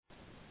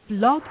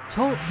Blog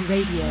Talk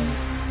Radio.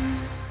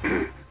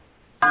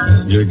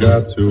 You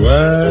got to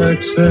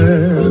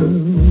accentuate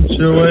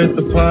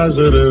the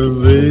positive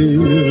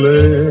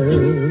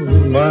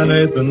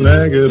eliminate the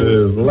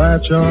negative,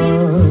 latch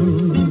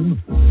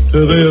on to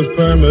the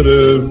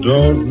affirmative,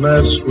 don't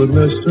mess with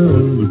Mr.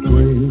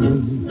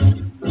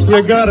 In-Between.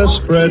 You gotta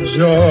spread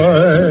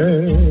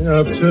joy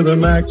up to the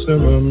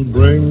maximum,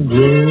 bring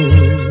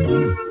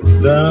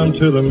gloom down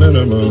to the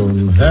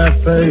minimum, have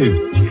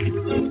faith.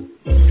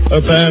 A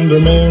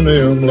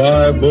pandemonium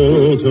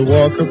liable to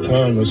walk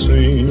upon the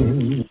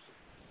scene.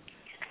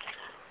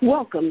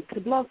 Welcome to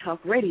Blog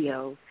Talk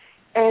Radio,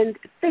 and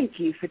thank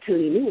you for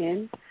tuning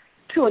in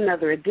to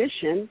another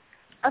edition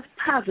of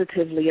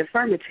Positively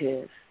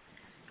Affirmative.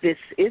 This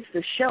is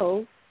the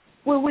show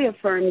where we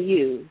affirm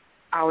you,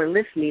 our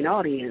listening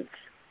audience,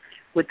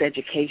 with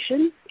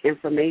education,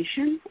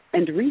 information,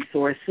 and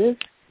resources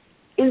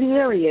in the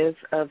areas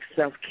of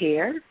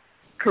self-care,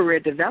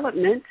 career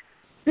development,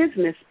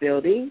 business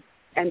building,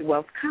 and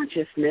wealth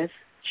consciousness,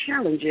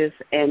 challenges,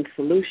 and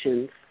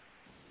solutions.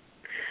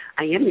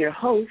 I am your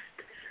host,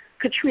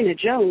 Katrina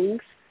Jones,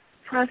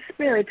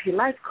 Prosperity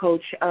Life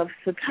Coach of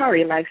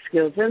Satari Life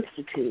Skills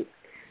Institute.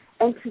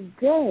 And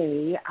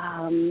today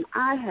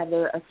I have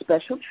a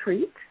special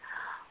treat.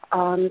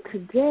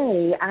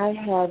 Today I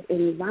have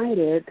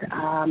invited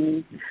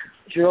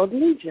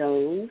Geraldine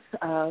Jones,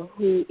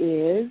 who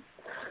is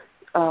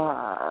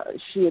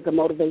she is a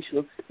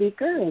motivational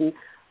speaker, and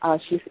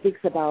she speaks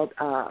about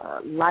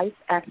life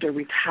after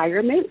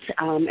retirement,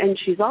 and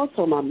she's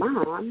also my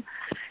mom.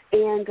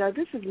 And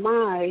this is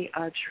my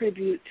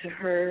tribute to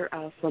her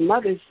for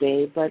Mother's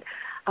Day, but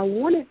I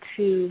wanted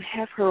to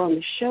have her on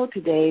the show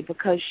today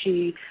because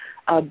she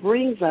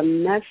brings a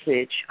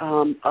message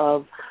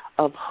of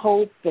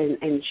hope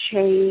and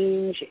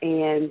change,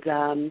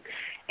 and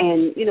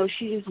you know,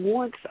 she just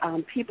wants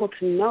people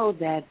to know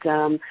that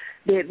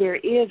there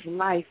is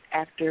life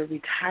after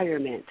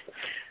retirement.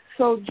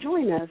 So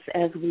join us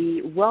as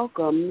we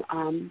welcome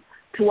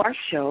to our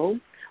show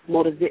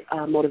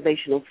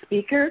motivational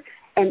speaker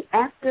and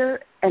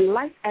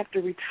life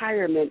after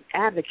retirement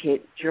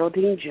advocate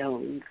Geraldine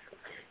Jones.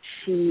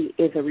 She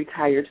is a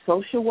retired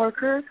social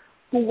worker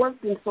who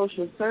worked in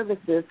social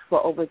services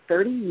for over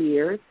 30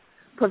 years,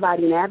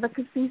 providing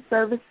advocacy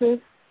services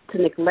to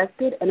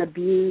neglected and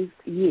abused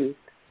youth.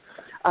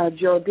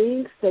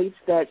 Geraldine states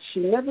that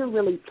she never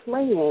really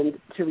planned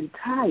to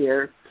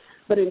retire,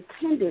 but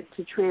intended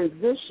to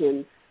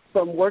transition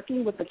from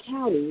working with the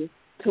county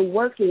to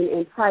working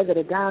in private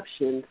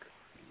adoption.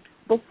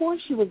 Before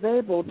she was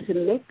able to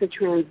make the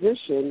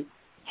transition,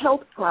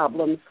 health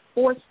problems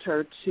forced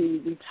her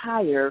to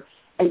retire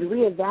and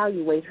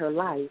reevaluate her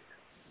life.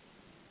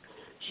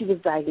 She was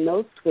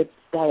diagnosed with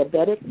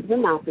diabetic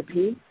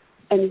retinopathy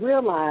and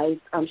realized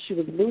she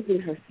was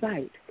losing her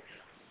sight.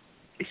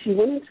 She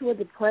went into a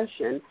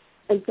depression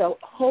and felt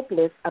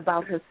hopeless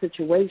about her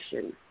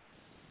situation.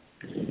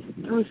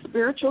 Through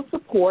spiritual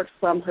support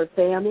from her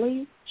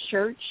family,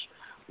 church,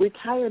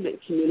 retirement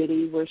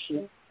community where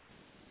she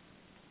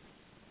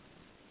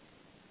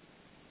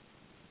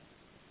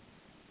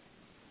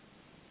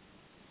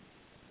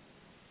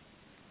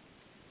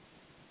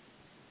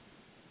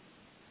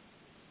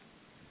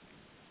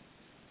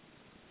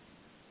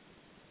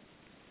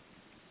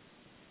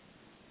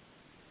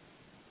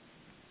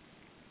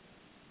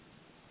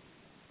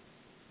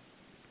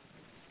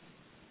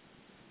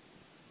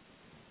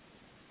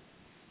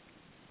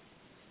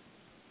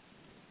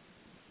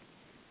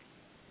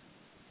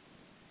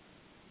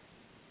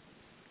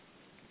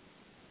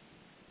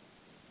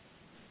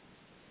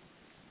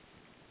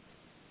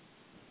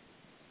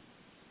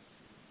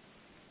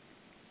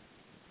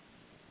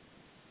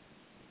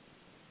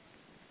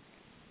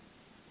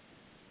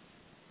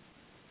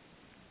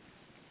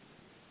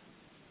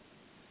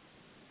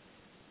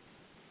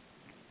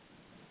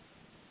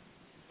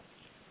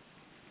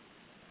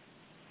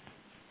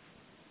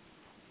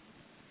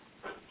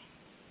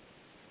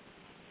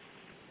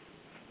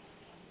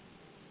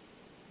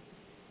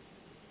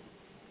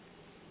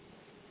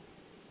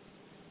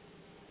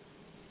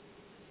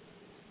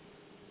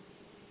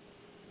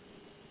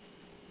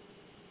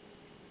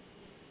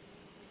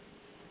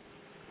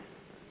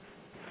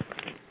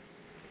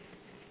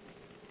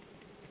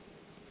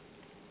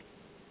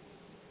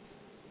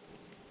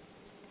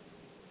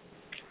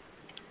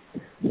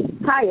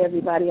Hi,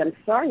 everybody. I'm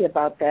sorry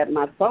about that.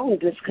 My phone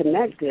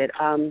disconnected,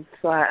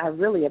 so I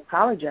really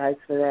apologize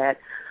for that.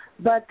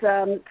 But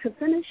to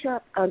finish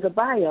up the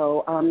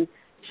bio,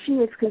 she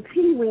is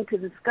continuing to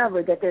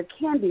discover that there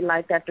can be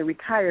life after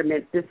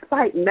retirement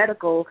despite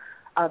medical,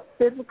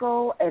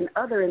 physical, and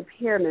other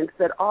impairments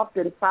that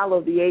often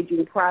follow the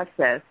aging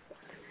process.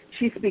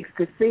 She speaks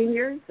to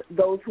seniors,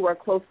 those who are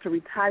close to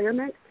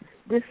retirement,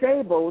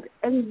 disabled,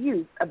 and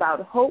youth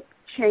about hope,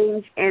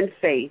 change, and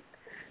faith.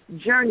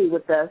 Journey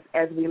with us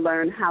as we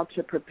learn how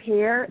to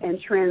prepare and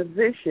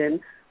transition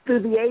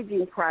through the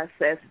aging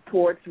process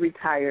towards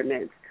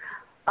retirement.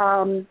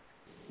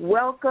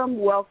 Welcome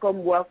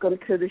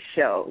to the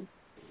show.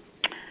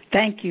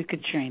 Thank you,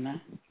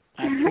 Katrina.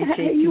 I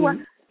appreciate you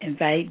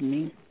inviting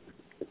me.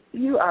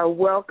 You are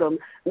welcome.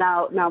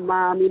 Now,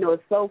 Mom,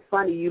 it's so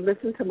funny. You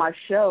listen to my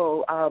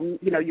show.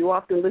 You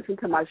often listen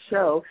to my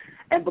show,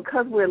 and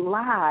because we're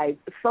live,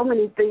 so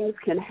many things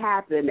can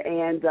happen,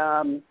 and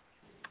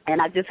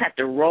I just have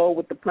to roll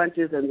with the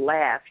punches and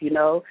laugh,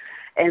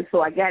 And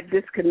so I got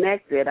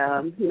disconnected.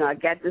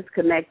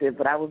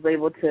 But I was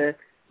able to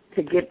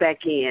get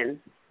back in.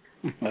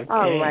 Okay.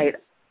 All right.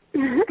 So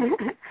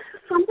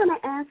I'm going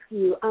to ask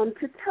you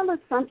to tell us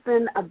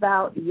something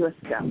about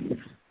yourself.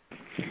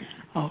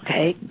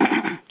 Okay.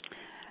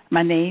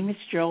 My name is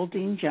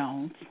Geraldine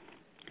Jones,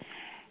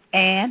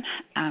 and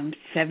I'm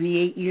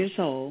 78 years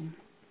old.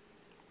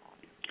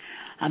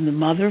 I'm the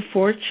mother of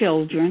 4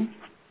 children,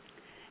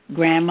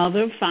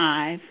 grandmother of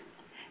 5,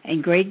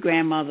 and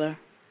great-grandmother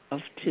of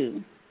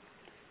 2.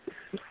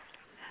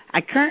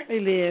 I currently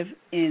live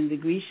in the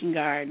Grecian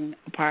Garden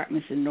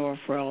Apartments in North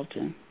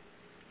Royalton.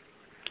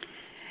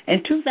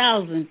 In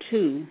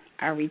 2002,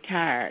 I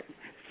retired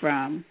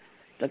from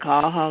the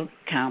Cuyahoga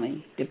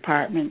County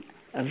Department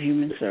of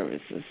Human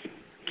Services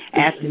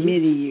after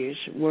many years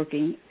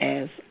working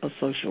as a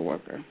social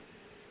worker.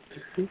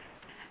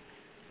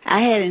 I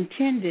had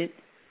intended,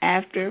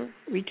 after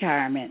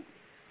retirement,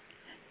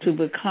 to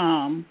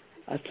become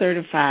a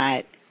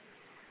certified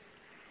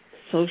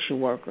social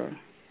worker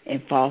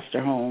in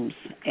foster homes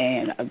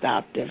and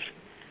adoptive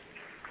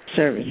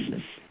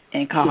services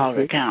in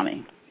Cuyahoga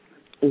County.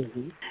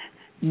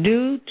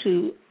 Due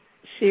to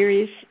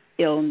serious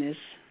illness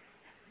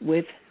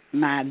with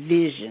my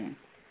vision,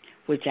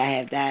 which I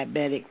have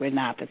diabetic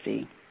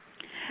retinopathy,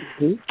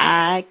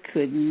 I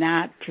could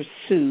not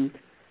pursue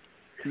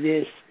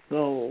this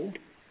goal.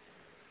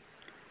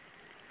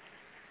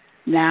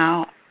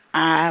 Now,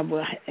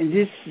 and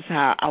this is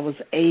how I was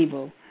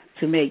able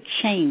to make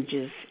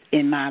changes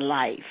in my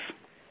life.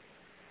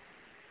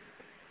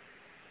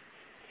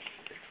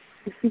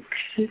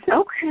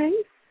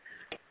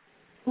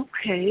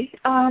 Okay.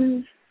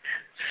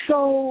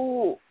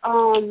 So,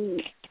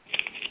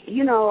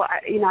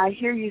 I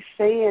hear you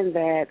saying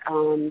that,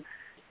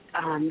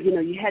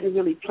 you hadn't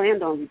really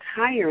planned on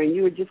retiring.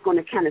 You were just going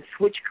to kind of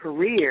switch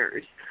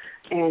careers.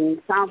 And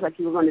it sounds like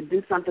you were going to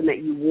do something that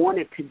you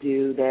wanted to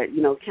do that,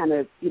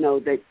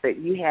 that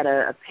you had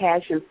a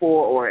passion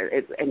for or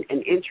an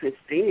interest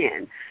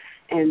in.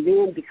 And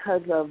then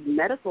because of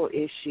medical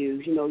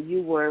issues,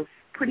 you were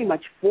pretty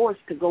much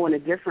forced to go in a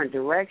different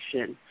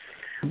direction.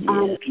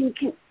 Can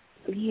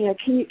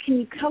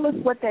you tell us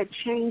what that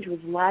change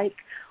was like,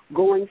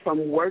 going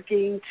from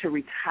working to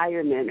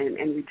retirement,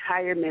 and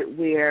retirement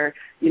where,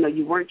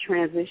 you weren't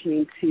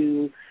transitioning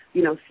to,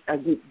 a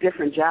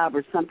different job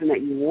or something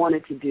that you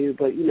wanted to do,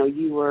 but,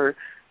 you were,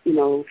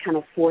 kind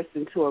of forced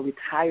into a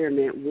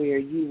retirement where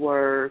you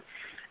were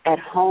at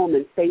home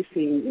and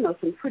facing,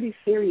 some pretty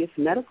serious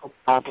medical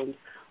problems.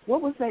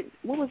 What was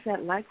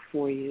that like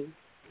for you?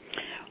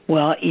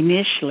 Well,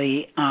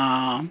 initially,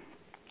 I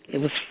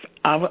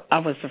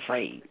was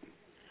afraid.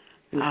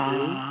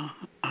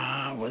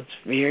 I was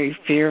very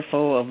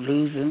fearful of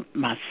losing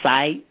my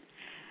sight,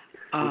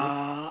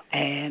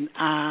 and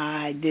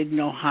I didn't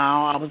know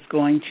how I was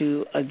going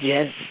to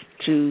adjust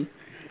to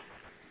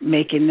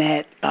making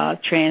that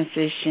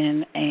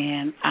transition,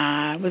 and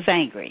I was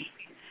angry.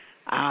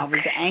 I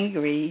was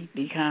angry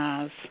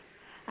because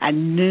I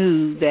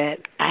knew that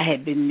I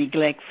had been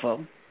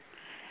neglectful,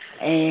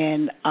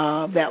 and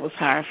that was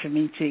hard for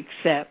me to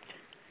accept.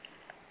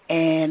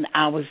 And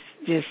I was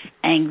just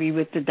angry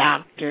with the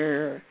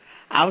doctor.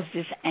 I was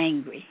just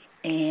angry.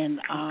 And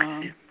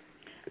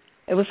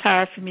it was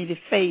hard for me to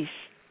face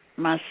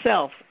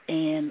myself.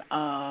 And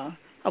I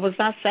was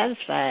not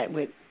satisfied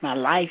with my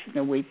life and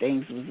the way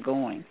things was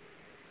going.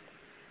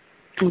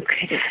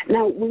 Okay.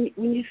 Now, when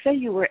you say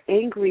you were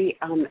angry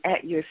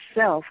at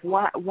yourself,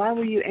 why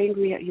were you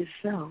angry at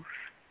yourself?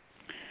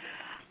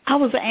 I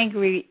was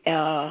angry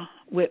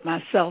with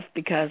myself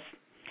because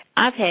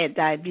I've had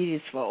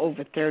diabetes for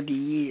over 30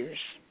 years,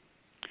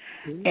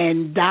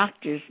 and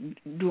doctors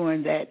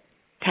during that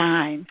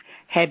time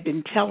had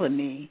been telling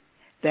me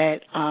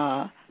that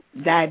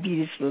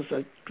diabetes was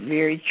a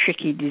very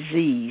tricky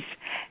disease,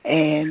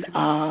 and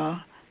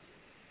I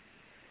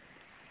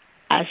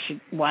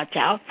should watch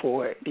out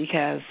for it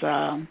because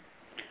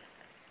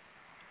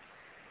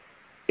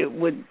it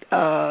would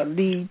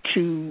lead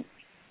to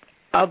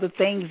other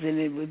things and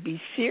it would be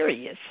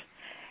serious.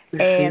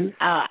 And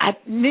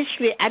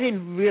initially, I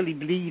didn't really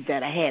believe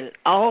that I had it,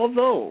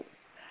 although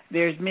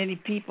there's many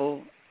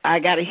people. I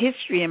got a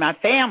history in my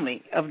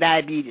family of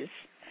diabetes.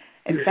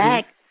 In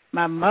fact,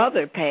 my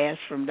mother passed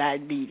from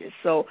diabetes,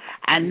 so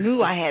I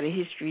knew I had a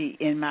history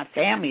in my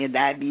family of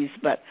diabetes,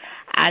 but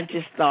I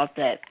just thought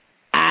that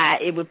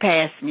it would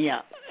pass me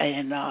up,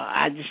 and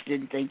I just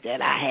didn't think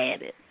that I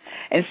had it.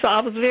 And so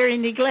I was very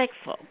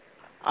neglectful.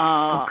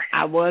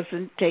 I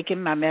wasn't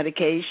taking my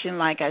medication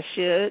like I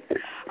should.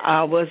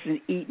 I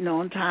wasn't eating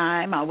on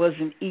time. I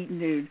wasn't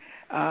eating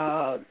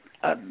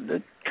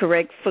the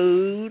correct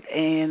food,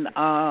 and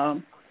I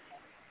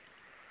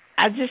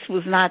just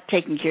was not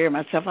taking care of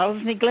myself. I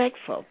was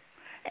neglectful,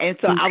 and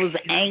so I was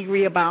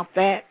angry about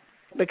that.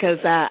 because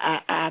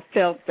I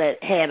felt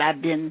that had I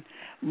been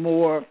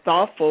more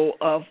thoughtful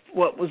of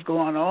what was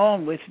going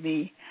on with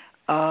me,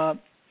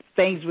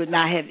 things would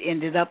not have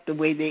ended up the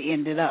way they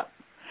ended up.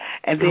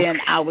 And then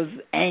I was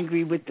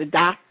angry with the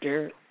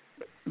doctor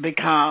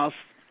because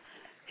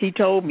he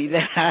told me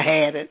that I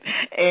had it,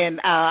 and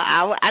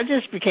I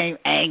just became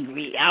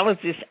angry. I was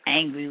just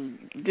angry,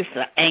 just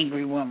an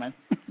angry woman,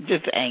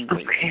 just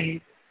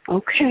angry.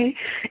 Okay.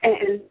 And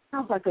it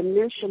sounds like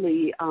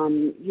initially,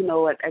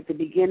 at the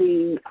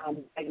beginning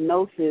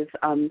diagnosis,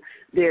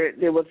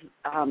 there was.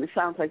 It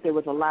sounds like there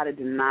was a lot of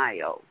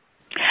denial.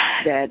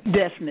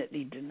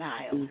 Definitely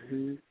denial.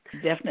 Mm-hmm.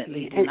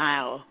 Definitely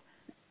denial.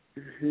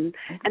 Mm-hmm.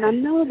 And I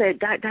know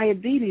that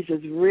diabetes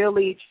is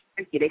really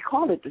tricky. They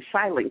call it the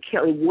silent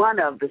killer, one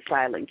of the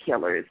silent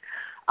killers,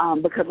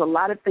 because a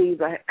lot of things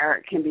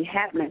can be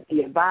happening in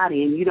your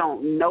body and you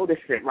don't notice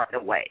it right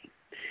away.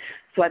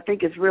 So I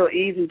think it's real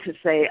easy to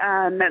say,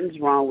 nothing's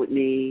wrong with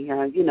me,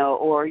 or,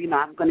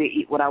 I'm going to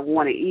eat what I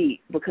want to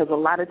eat, because a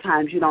lot of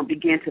times you don't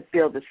begin to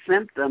feel the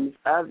symptoms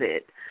of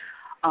it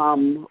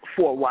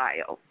for a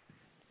while.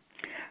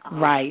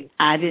 Right.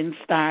 I didn't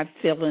start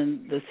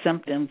feeling the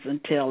symptoms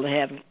until it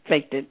had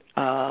affected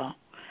the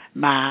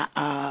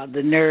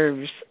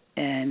nerves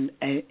and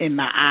in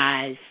my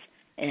eyes,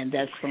 and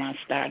that's when I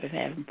started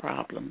having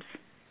problems.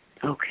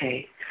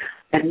 Okay.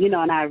 And,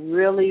 and I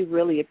really,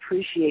 really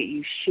appreciate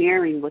you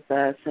sharing with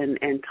us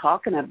and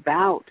talking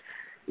about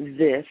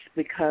this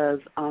because,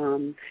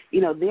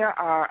 there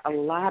are a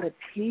lot of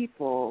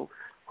people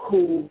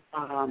who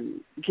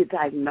get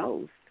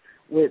diagnosed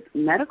with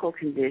medical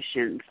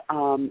conditions,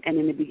 and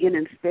in the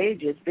beginning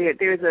stages,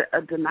 there's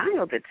a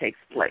denial that takes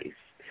place.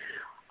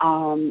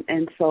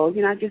 And so,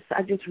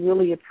 I just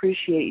really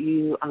appreciate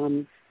you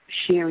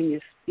sharing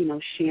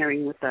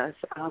with us.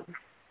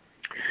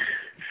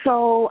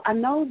 So I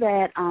know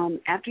that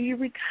after you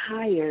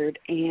retired,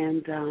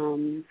 and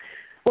can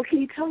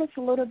you tell us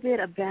a little bit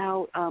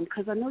about?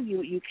 Because I know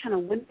you kind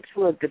of went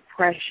through a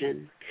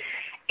depression,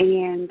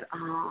 and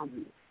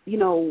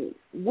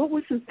what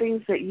were some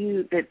things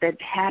that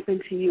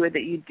happened to you or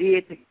that you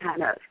did to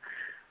kind of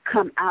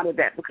come out of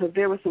that? Because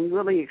there were some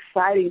really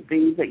exciting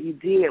things that you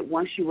did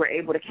once you were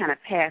able to kind of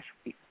pass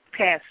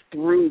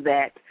through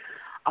that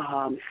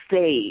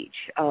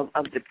stage of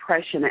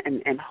depression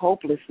and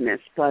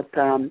hopelessness. But,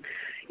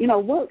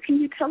 what can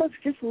you tell us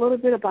just a little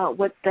bit about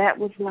what that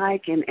was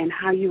like and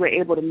how you were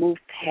able to move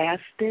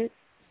past it?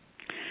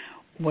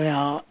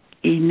 Well,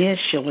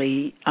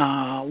 initially,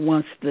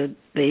 once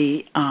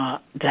they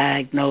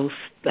diagnosed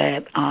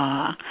that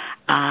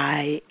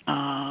I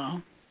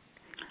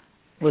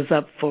was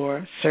up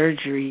for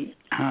surgery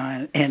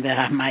and that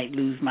I might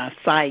lose my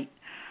sight,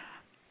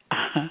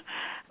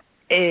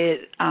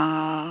 it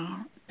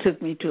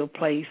took me to a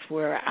place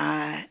where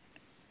I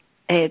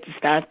had to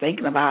start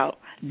thinking about,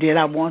 did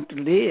I want to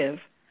live?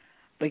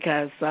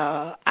 Because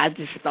I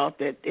just thought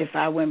that if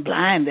I went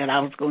blind that I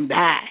was going to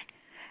die.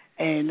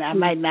 And I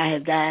might not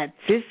have died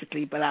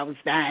physically, but I was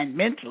dying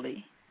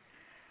mentally.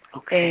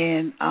 Okay.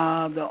 And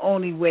the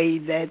only way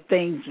that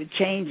things would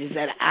change is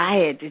that I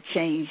had to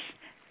change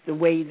the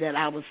way that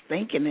I was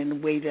thinking and the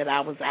way that I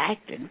was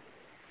acting.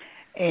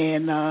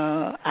 And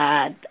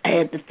I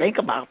had to think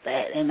about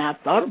that, and I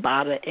thought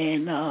about it,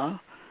 and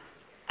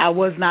I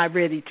was not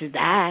ready to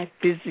die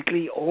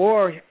physically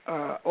or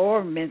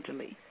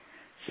mentally.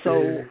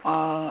 So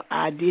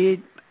I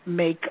did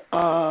make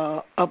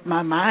up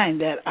my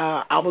mind that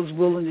I was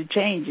willing to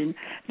change, and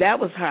that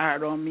was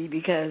hard on me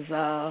because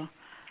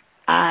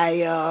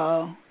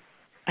I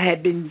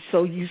had been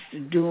so used to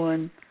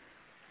doing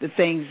the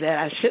things that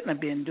I shouldn't have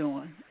been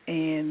doing,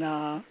 and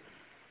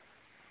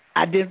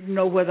I didn't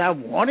know whether I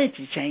wanted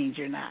to change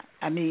or not.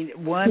 I mean,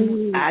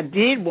 I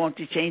did want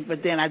to change,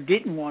 but then I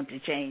didn't want to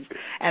change.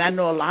 And I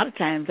know a lot of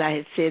times I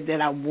had said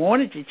that I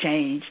wanted to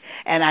change,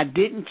 and I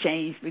didn't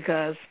change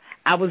because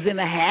I was in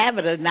a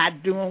habit of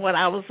not doing what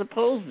I was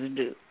supposed to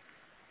do.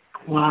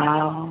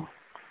 Wow.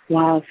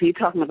 So you're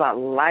talking about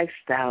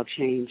lifestyle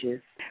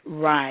changes.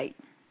 Right.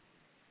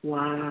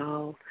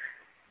 Wow.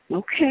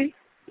 Okay.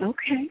 All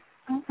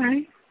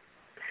right.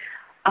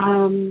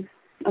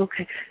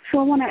 Okay. So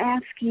I want to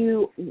ask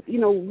you,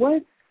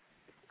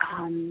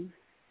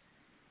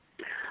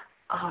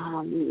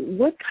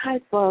 what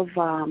type of,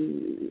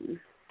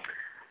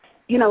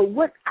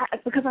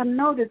 because I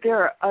know that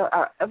there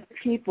are other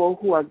people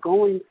who are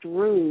going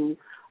through,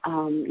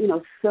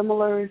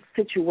 similar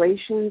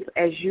situations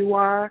as you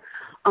are.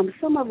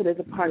 Some of it is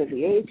a part of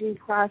the aging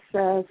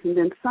process, and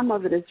then some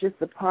of it is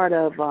just a part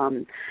of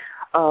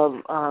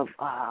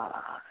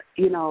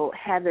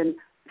having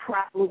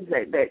problems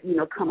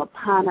that come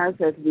upon us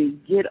as we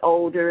get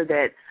older.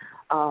 That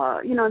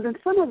and then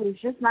some of it is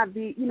just not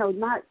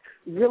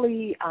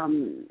really.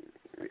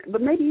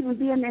 But maybe even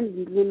being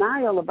in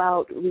denial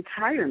about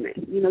retirement,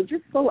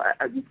 just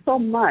so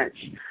much.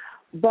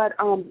 But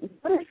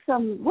what are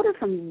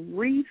some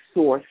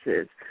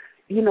resources,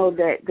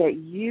 that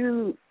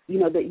you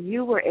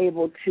were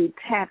able to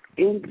tap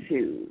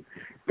into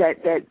that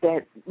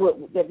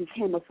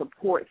became a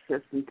support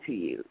system to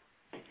you?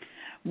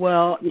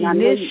 Well,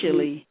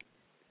 initially,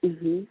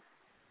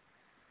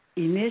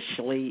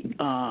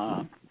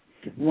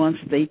 once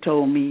they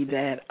told me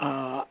that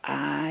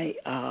I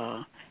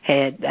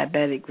had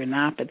diabetic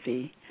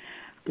retinopathy,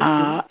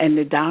 and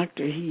the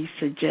doctor, he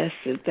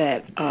suggested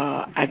that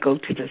I go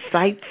to the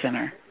Sight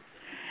Center.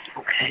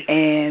 Okay.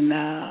 And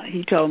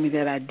he told me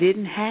that I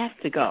didn't have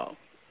to go.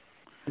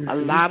 A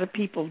lot of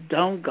people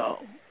don't go,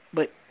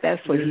 but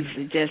that's what he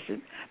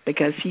suggested,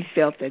 because he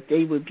felt that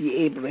they would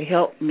be able to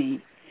help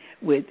me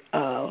with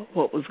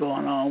what was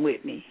going on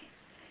with me.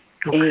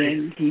 Okay.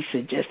 And he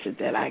suggested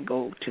that I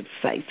go to the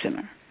Sight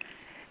Center.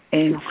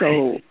 And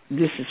so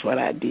this is what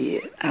I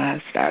did.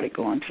 I started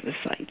going to the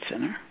Sight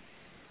Center.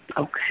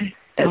 Okay.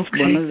 That's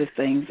one of the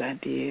things I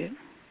did.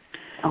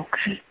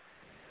 Okay.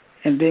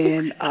 And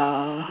then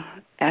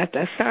after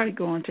I started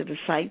going to the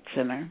Sight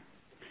Center,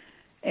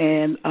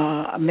 and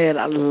I met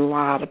a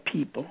lot of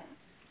people,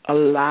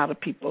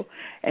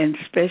 and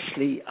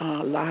especially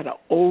a lot of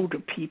older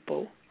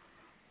people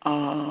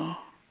are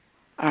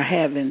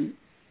having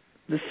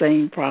the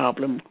same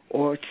problem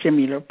or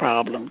similar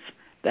problems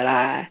that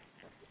I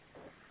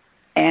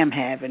am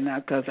having now,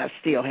 because I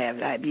still have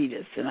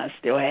diabetes and I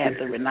still have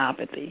the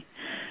retinopathy.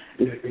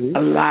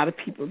 A lot of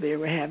people there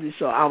were having it,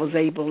 so I was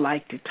able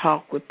to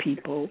talk with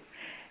people,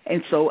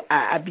 and so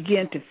I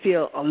began to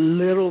feel a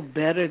little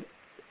better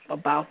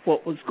about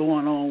what was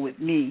going on with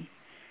me.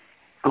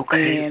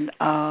 Okay. And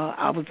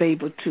I was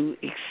able to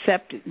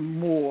accept it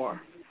more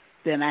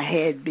than I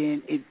had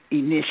been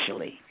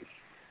initially.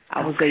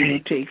 I was able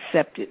to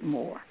accept it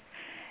more.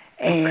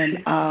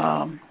 And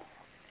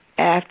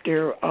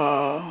after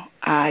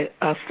I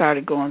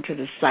started going to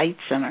the Sight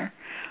Center,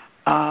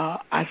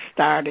 I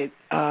started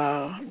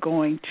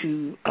going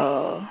to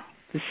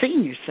the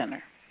Senior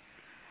Center,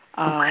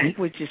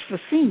 which is for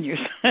seniors.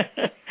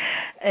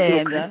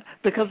 And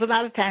because a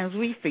lot of times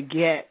we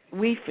forget,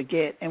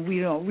 and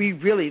we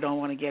really don't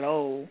want to get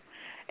old,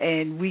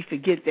 and we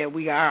forget that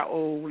we are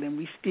old, and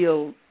we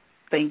still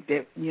think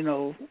that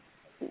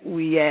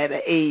we at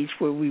an age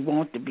where we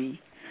want to be,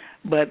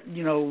 but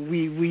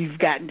we've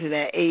gotten to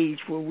that age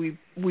where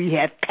we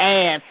have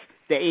passed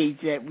the age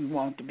that we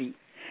want to be,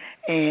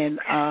 and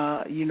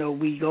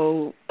we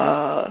go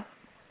to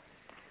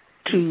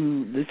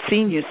the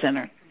Senior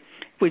Center,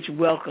 which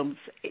welcomes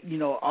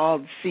all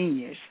the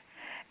seniors.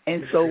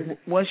 And so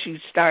once you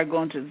start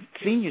going to the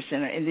Senior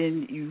Center, and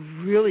then you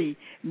really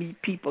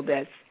meet people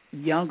that's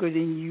younger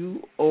than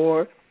you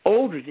or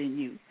older than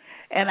you.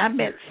 And I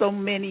met so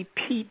many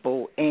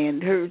people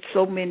and heard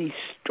so many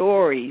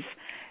stories,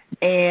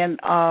 and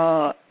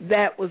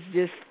that was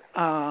just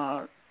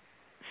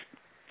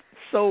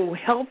so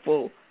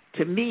helpful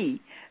to me,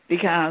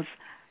 because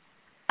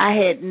I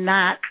had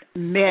not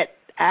met,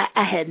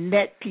 I had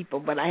met people,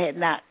 but I had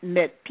not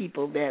met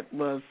people that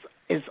was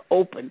as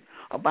open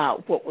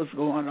about what was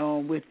going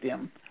on with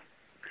them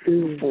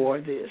before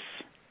this.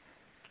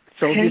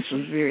 So this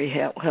was very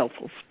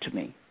helpful to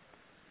me.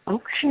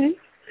 Okay.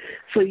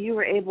 So you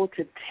were able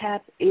to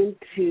tap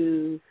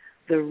into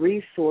the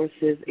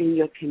resources in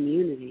your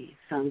community,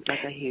 sounds like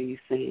I hear you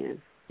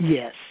saying.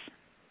 Yes.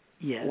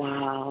 Yes.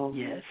 Wow.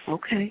 Yes.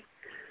 Okay.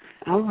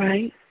 All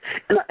right.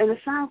 And it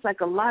sounds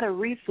like a lot of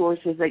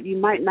resources that you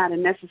might not have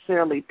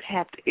necessarily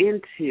tapped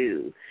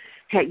into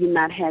had you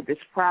not had this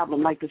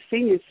problem. Like the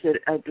senior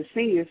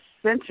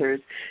centers,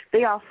 they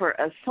offer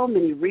us so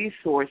many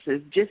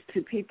resources just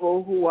to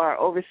people who are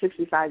over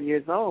 65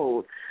 years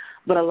old.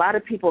 But a lot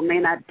of people may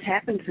not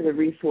tap into the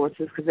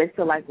resources because they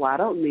feel like, well, I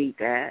don't need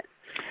that.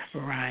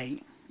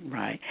 Right.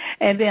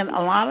 And then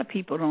a lot of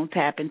people don't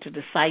tap into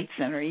the Sight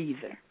Center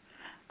either.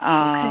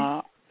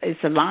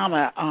 It's a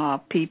lot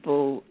of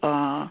people,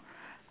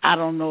 I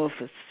don't know if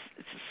it's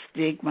a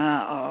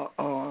stigma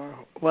or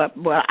what.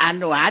 Well, I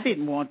know I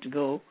didn't want to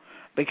go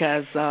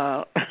because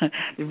the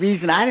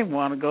reason I didn't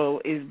want to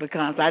go is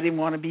because I didn't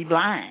want to be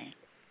blind.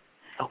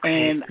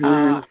 And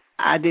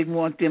I didn't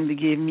want them to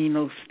give me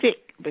no stick,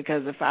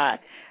 because if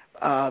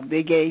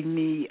they gave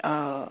me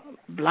a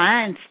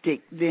blind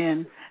stick,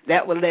 then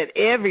that would let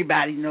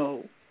everybody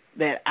know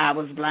that I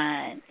was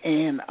blind,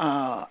 and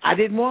I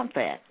didn't want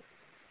that.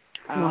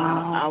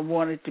 I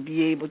wanted to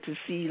be able to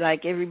see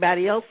like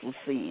everybody else was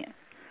seeing,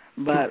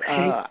 but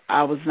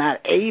I was not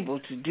able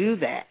to do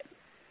that,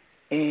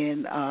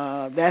 and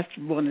that's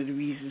one of the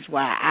reasons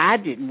why I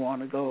didn't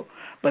want to go.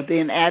 But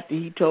then after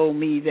he told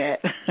me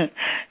that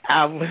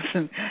I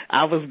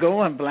was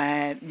going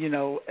blind,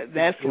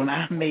 that's when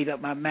I made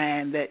up my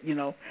mind that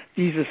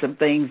these are some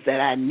things that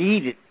I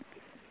needed.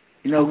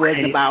 It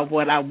wasn't about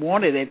what I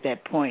wanted at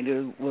that point;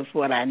 it was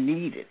what I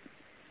needed.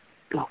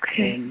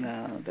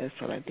 And that's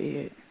what I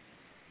did.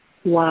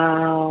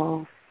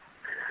 Wow.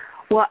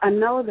 Well, I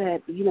know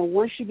that,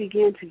 once you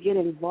begin to get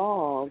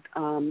involved,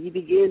 you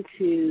begin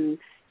to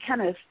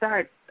kind of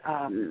start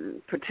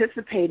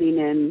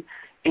participating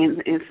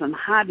in some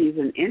hobbies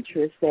and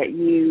interests that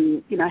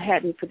you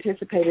hadn't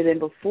participated in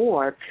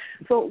before.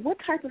 So what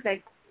type of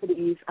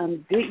activities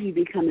did you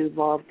become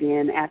involved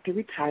in after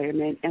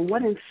retirement, and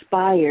what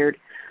inspired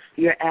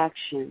your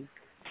action?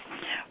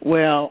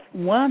 Well,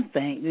 one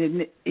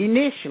thing,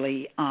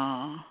 initially,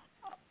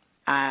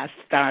 I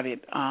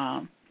started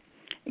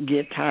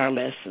guitar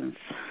lessons.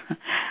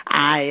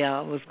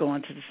 I was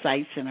going to the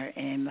Sight Center,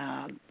 and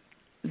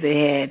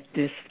they had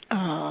this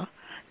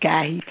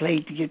guy. He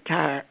played the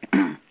guitar.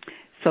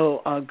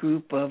 So a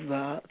group of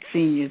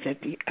seniors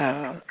at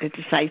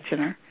the Sight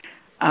Center,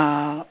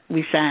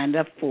 we signed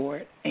up for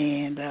it,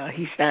 and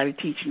he started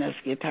teaching us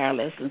guitar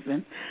lessons,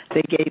 and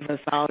they gave us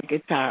all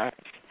guitars.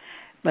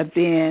 But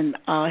then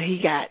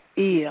he got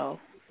ill,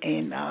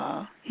 and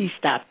he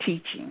stopped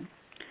teaching.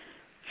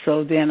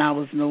 So then I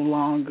was no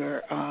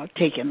longer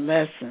taking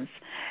lessons.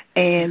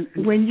 And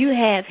when you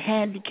have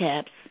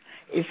handicaps,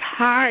 it's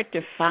hard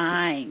to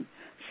find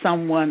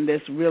someone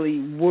that's really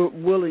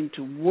willing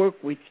to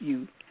work with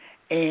you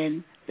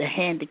and the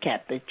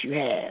handicap that you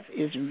have.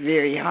 Is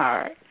very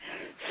hard.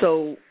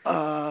 So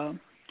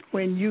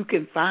when you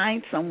can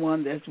find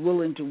someone that's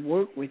willing to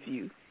work with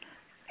you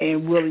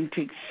and willing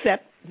to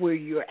accept where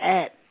you're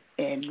at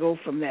and go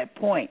from that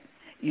point,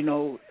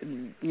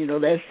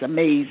 that's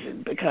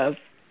amazing, because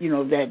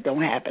that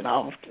don't happen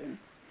often.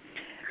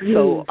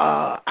 So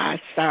I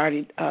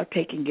started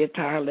taking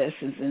guitar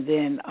lessons, and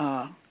then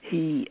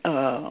he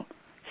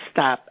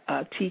stopped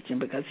teaching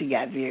because he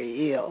got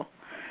very ill.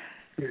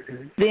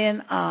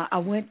 Then I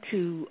went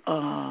to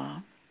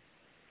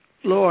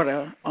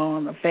Florida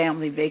on a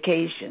family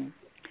vacation,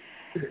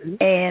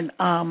 and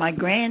my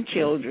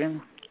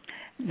grandchildren,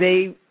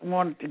 they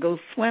wanted to go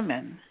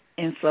swimming,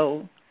 and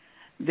so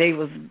they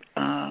was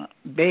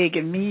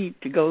begging me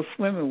to go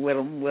swimming with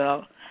them.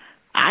 Well,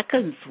 I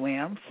couldn't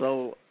swim,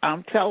 so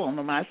I'm telling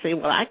them, I say,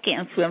 well, I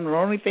can't swim. The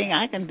only thing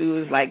I can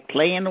do is like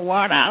play in the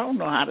water. I don't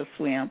know how to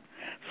swim.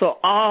 So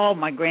all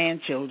my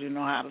grandchildren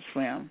know how to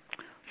swim.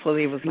 So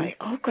they was like,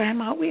 oh,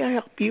 Grandma, we'll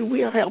help you.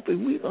 We're going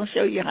to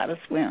show you how to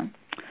swim.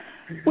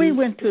 We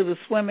went to the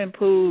swimming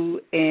pool,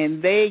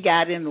 and they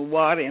got in the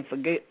water and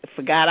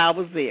forgot I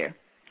was there.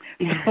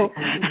 So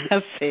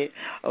I said,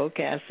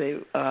 okay,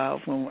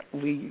 when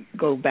we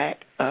go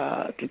back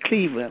to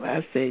Cleveland,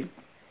 I said,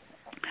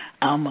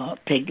 I'm going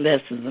to take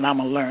lessons and I'm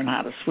going to learn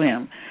how to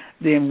swim.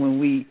 Then when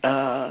we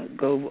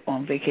go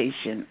on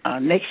vacation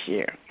next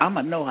year, I'm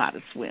going to know how to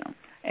swim.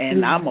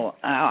 And I'm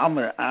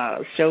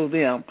gonna show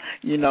them,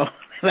 that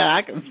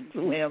I can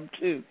swim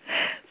too.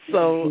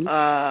 So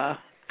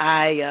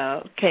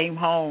I came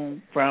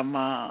home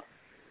from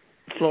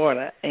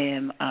Florida,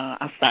 and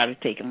I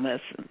started taking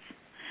lessons.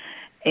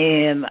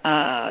 And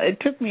it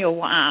took me a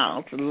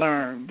while to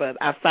learn, but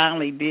I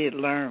finally did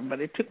learn. But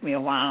it took me a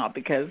while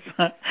because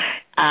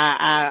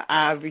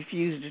I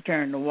refused to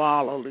turn the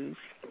water loose.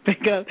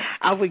 Because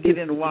I would get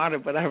in the water,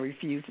 but I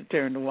refused to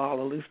turn the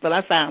water loose. But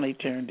I finally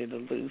turned it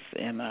loose,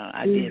 and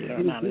I did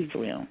learn how to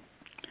swim.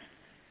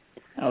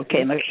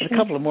 Okay, and a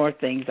couple of more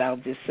things I'll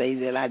just say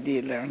that I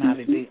did learn how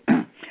to do.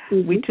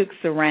 We took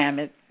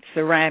ceramics,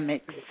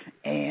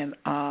 and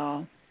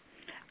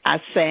I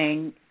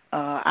sang.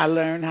 I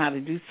learned how to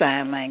do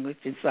sign language,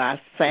 and so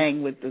I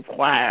sang with the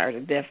choir,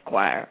 the deaf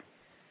choir.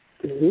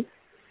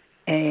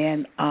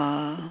 And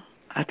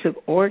I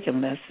took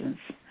organ lessons.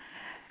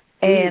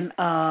 And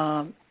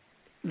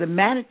the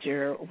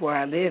manager where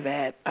I live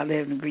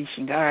in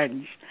Grecian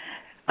Gardens,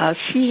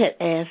 she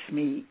had asked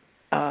me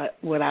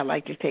would I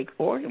like to take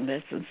organ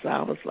lessons. So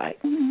I was like,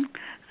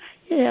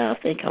 yeah,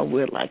 I think I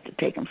would like to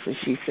take them. So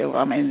she said, well,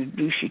 I'm going to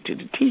introduce you to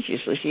the teacher.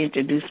 So she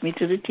introduced me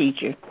to the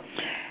teacher.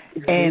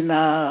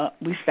 And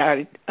we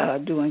started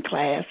doing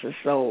classes.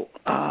 So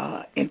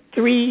in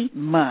 3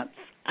 months,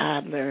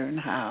 I learned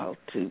how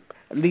to,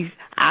 at least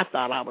I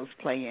thought I was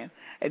playing,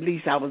 at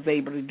least I was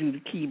able to do the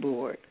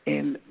keyboard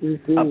and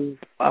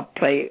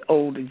play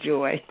Ode to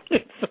Joy.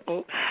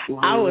 So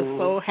I was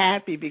so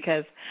happy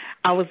because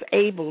I was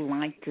able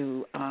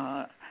to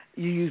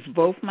use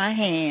both my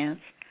hands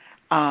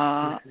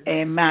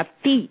and my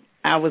feet.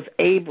 I was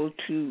able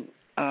to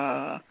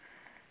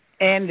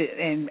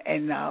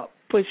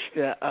push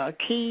the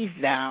keys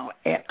down,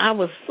 and I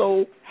was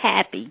so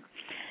happy.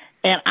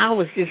 And I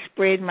was just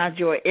spreading my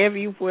joy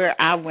everywhere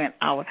I went.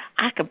 I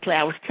could play.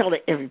 I was telling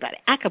everybody,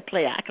 I could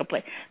play.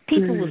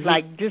 People was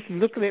like just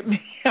looking at me.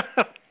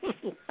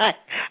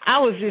 I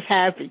was just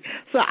happy.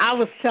 So I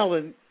was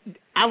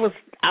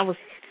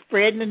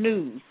spreading the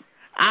news.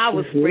 I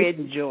was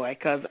spreading joy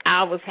because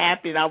I was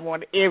happy and I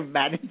wanted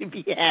everybody to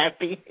be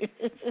happy.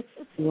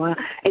 Wow.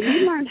 And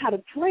you learned how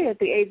to play at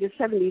the age of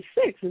 76,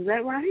 is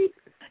that right?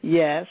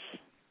 Yes.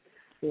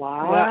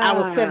 Wow. Well, I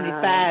was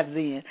 75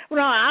 then. Well,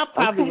 no, I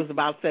probably was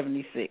about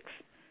 76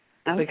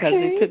 because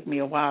it took me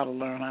a while to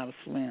learn how to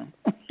swim.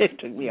 It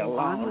took me a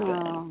long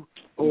time.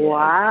 Yes.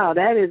 Wow,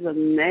 that is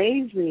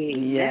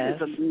amazing. Yes.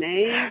 That is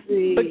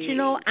amazing.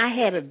 But, I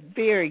had a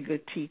very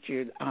good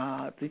teacher.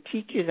 The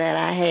teacher that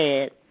I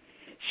had,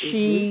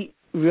 she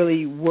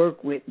really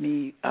worked with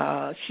me.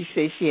 She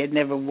said she had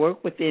never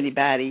worked with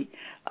anybody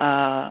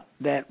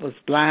that was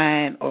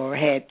blind or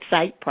had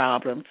sight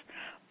problems.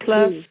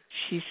 Plus,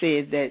 she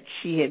said that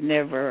she had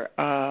never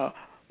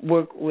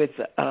worked with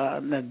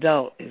an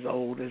adult as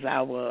old as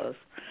I was.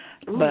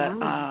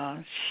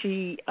 But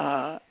she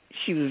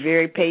she was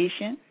very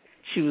patient.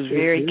 She was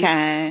very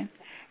kind,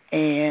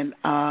 and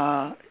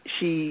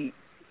she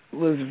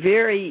was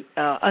very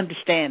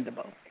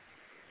understandable.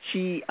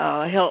 She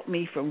helped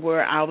me from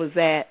where I was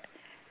at,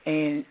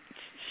 and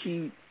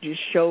she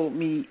just showed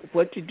me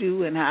what to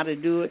do and how to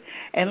do it.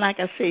 And like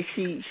I say,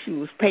 she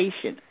was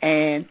patient,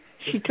 and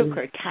she took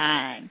her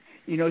time.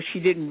 You know, she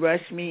didn't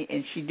rush me,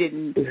 and she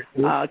didn't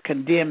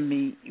condemn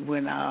me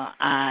when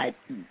I,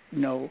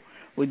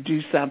 would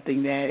do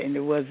something and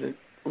it wasn't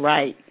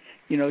right.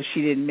 You know,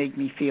 she didn't make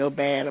me feel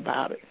bad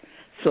about it.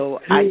 So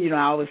I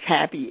was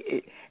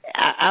happy.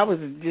 I was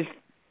just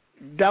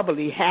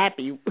doubly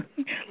happy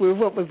with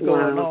what was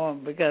going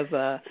on because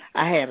I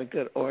had a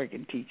good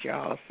organ teacher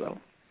also.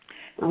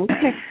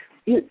 Okay.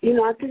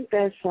 I think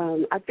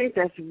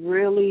that's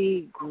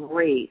really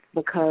great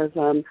because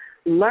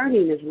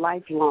learning is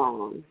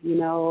lifelong.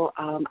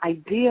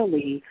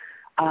 Ideally,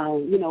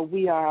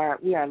 we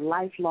are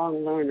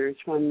lifelong learners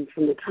from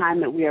the time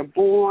that we are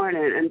born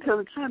and until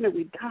the time that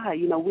we die.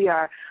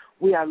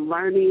 We are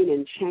learning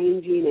and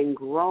changing and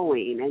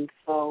growing, and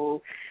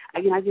so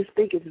I just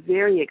think it's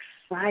very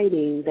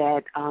exciting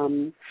that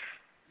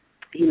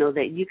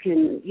that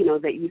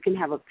you can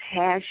have a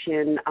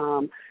passion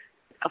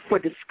for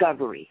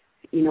discovery,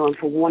 and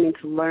for wanting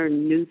to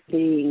learn new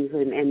things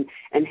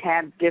and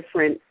have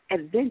different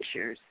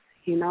adventures.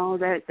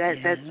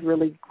 That's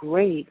really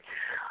great.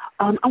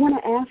 I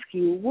want to ask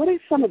you, what are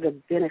some of the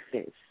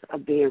benefits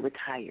of being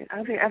retired?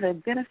 Are there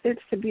benefits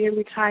to being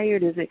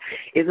retired? Is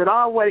it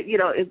all what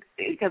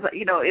because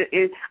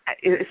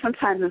it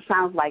sometimes it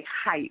sounds like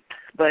hype,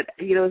 but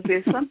is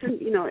there something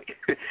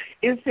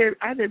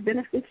are there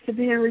benefits to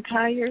being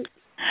retired?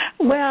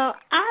 Well,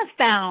 I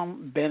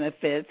found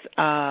benefits.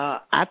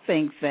 I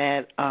think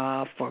that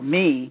for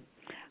me,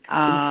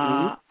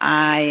 I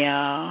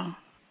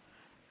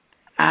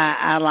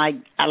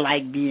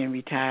like being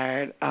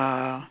retired.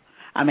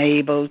 I'm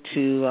able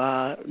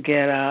to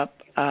get up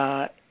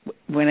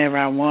whenever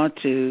I want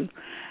to,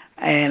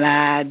 and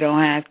I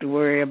don't have to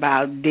worry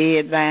about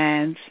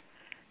deadlines,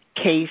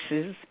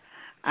 cases.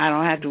 I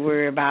don't have to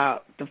worry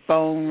about the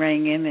phone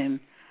ringing and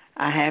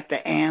I have to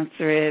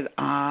answer it.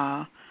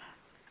 I'm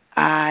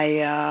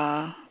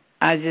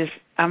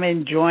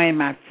enjoying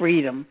my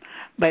freedom,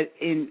 but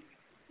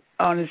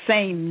on the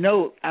same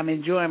note, I'm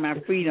enjoying my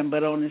freedom,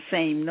 but on the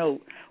same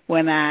note,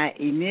 when I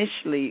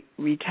initially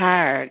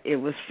retired, it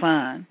was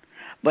fun.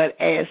 But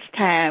as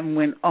time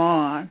went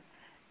on,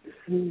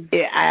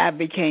 I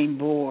became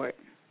bored.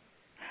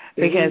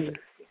 Because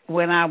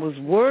when I was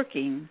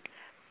working,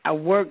 I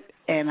worked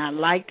and I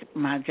liked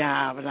my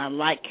job and I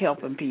liked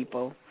helping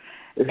people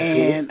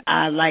and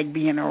I liked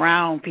being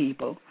around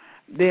people.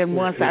 Then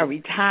once I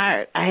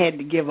retired, I had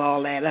to give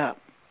all that up.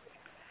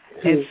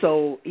 And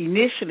so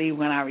initially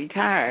when I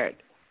retired,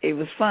 it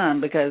was fun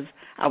because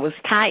I was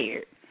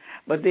tired.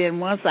 But then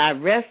once I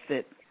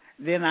rested,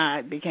 then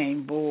I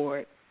became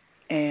bored.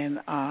 And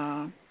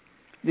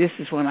this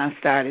is when I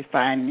started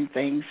finding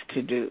things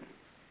to do.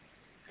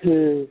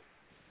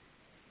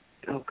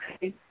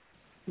 Okay.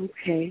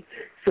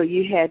 So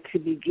you had to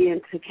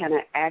begin to kind of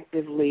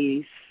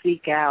actively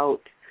seek out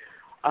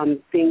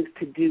things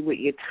to do with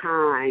your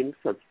time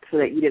so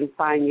that you didn't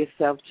find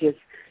yourself just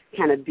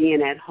kind of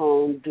being at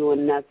home,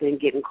 doing nothing,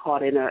 getting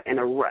caught in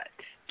a rut.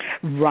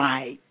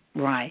 Right.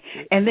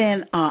 And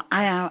then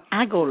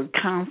I go to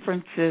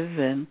conferences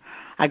and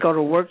I go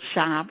to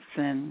workshops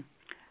and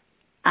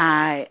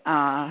I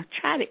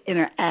try to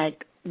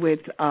interact with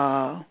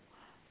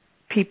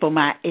people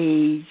my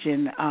age,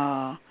 and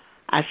I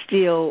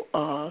still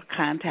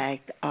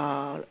contact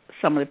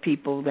some of the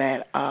people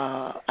that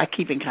I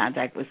keep in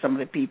contact with some of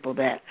the people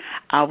that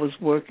I was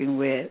working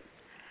with,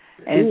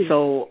 and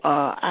so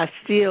I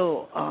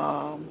still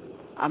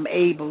I'm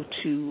able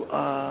to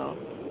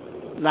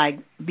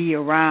be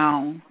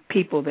around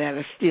people that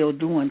are still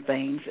doing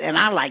things, and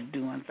I like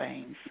doing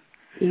things,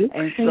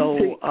 and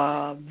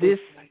so this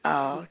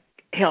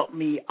helped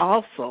me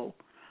also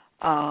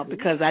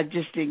because I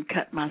just didn't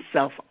cut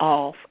myself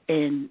off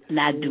and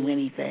not do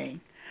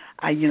anything.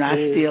 I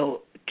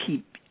still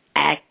keep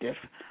active,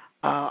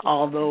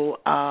 although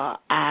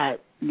I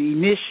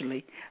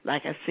initially,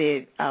 like I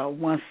said,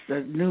 once the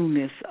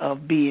newness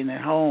of being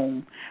at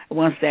home,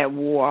 once that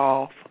wore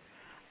off,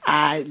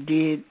 I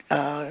did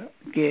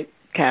get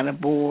kind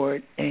of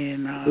bored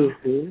and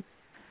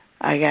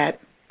I got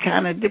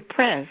kind of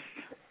depressed.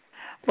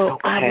 Well,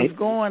 I was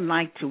going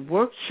to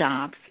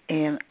workshops,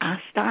 and I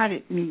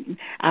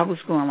was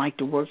going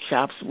to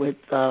workshops with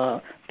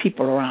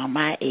people around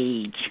my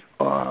age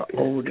or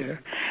older,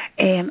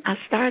 and I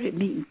started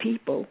meeting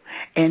people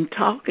and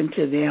talking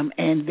to them,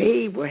 and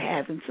they were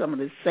having some of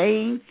the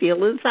same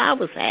feelings I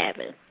was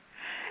having.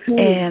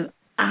 And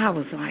I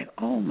was like,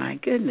 oh, my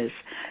goodness.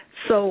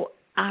 So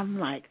I'm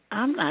like,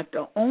 I'm not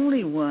the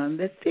only one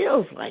that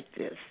feels like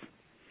this.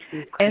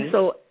 And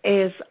so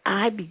as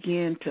I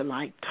began to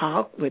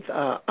talk with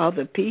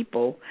other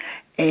people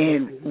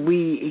and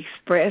we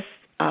expressed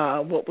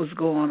what was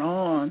going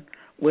on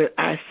with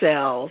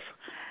ourselves,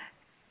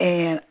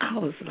 and I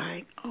was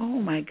like,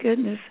 oh my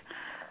goodness,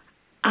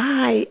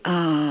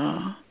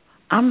 I'm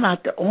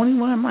not the only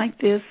one like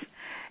this,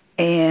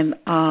 and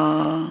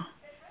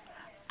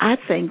I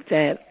think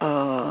that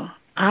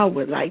I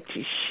would like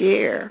to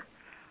share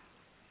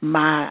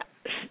my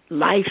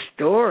life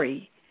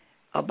story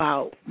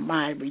about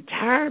my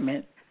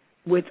retirement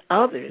with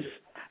others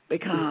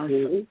because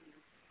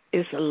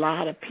it's a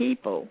lot of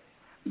people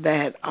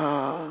that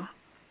are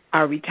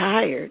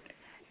retired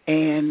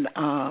and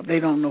they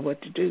don't know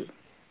what to do.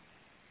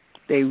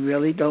 They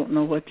really don't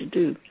know what to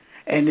do.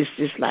 And it's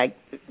just like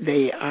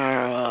they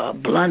are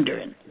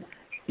blundering.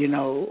 You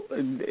know,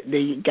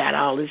 they got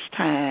all this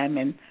time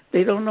and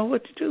they don't know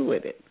what to do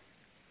with it.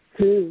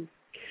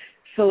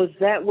 So is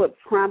that what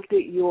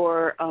prompted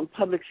your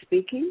public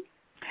speaking?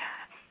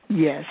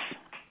 Yes.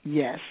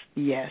 Okay.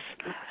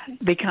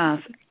 Because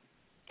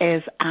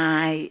as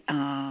I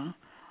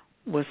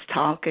was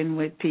talking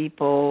with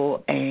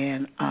people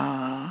and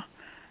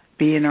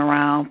being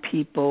around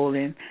people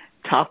and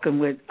talking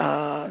with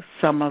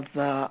some of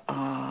the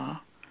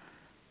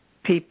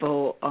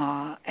people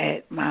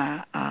at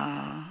my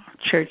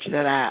church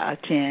that I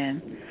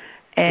attend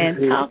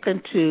and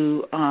talking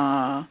to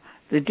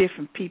the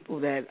different people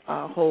that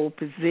hold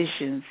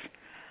positions,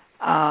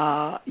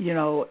 you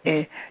know,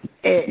 and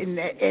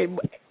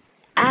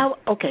I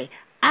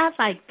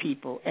like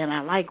people and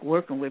I like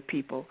working with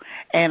people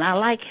and I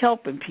like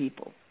helping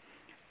people.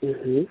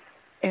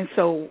 And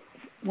so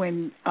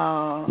when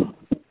I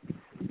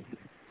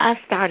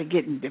started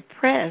getting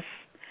depressed,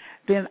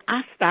 then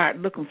I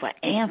started looking for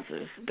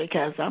answers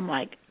because I'm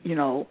like, you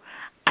know,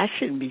 I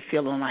shouldn't be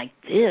feeling like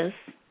this.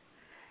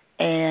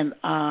 And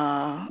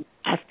I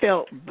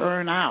felt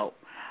burnt out,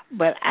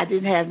 but I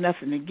didn't have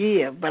nothing to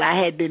give. But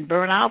I had been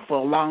burnt out for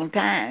a long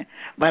time,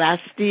 but I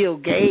still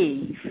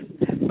gave.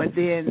 But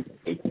then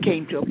it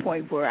came to a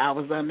point where I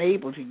was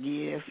unable to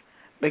give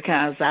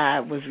because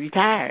I was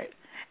retired,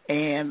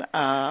 and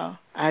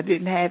I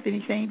didn't have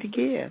anything to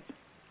give.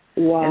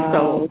 Wow. And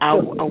so I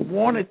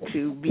wanted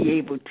to be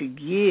able to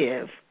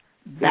give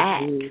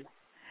back.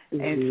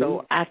 And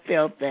so I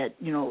felt that,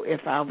 you know,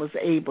 if I was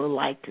able,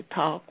 like, to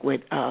talk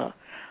with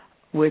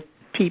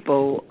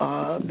people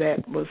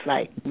that was,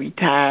 like,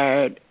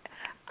 retired,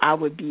 I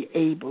would be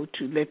able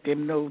to let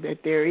them know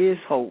that there is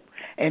hope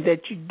and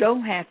that you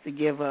don't have to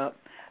give up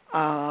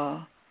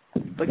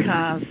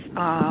because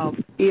of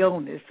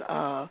illness,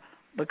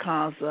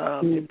 because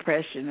of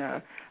depression,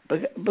 or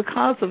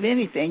because of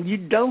anything. You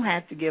don't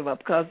have to give up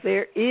because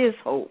there is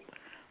hope.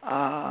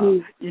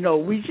 You know,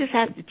 we just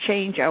have to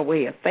change our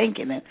way of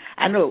thinking. And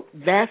I know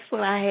that's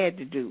what I had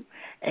to do.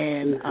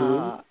 And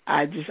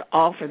I just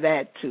offer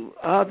that to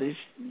others.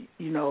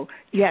 You know,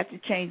 you have to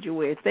change your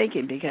way of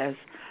thinking because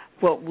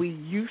what we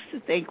used to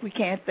think, we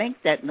can't think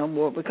that no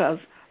more because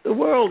the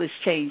world is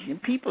changing.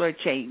 People are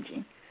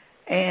changing.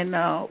 And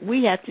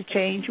we have to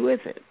change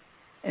with it.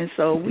 And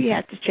so we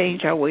have to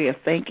change our way of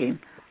thinking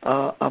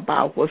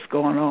about what's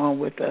going on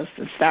with us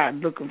and start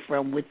looking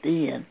from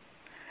within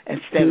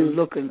instead of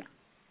looking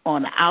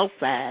on the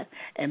outside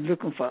and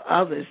looking for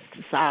others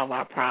to solve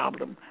our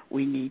problem.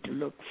 We need to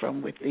look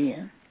from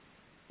within.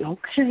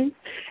 Okay.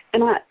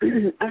 And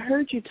I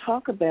heard you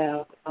talk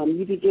about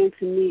you began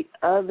to meet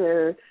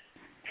other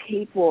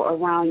people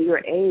around your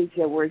age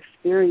that were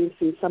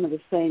experiencing some of the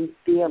same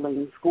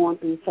feelings, going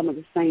through some of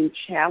the same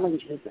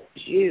challenges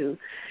as you.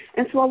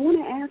 And so I want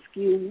to ask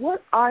you,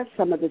 what are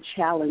some of the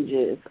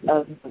challenges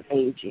of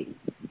aging?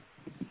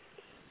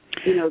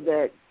 You know,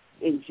 that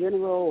in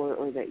general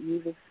or that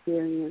you've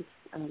experienced?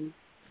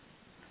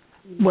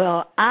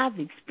 Well, I've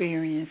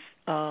experienced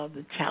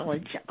the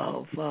challenge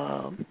of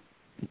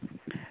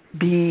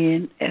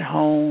being at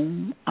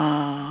home,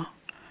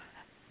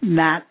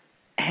 not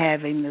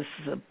having the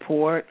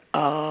support,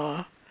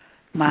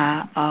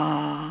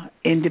 my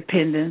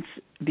independence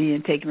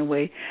being taken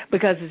away.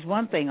 Because there's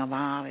one thing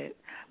about it.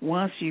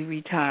 Once you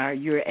retire,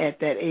 you're at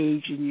that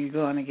age and you're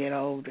going to get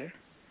older.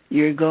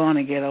 You're going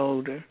to get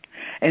older.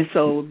 And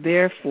so,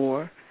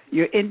 therefore,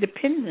 your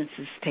independence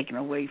is taken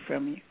away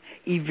from you.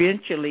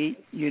 Eventually,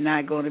 you're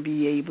not going to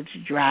be able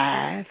to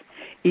drive.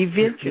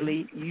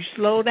 Eventually, you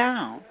slow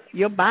down.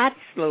 Your body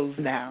slows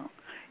down.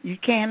 You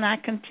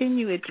cannot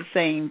continue at the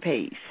same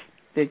pace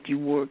that you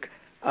worked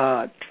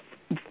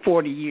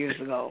 40 years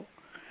ago.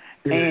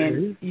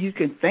 And you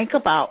can think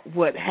about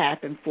what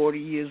happened 40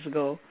 years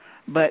ago,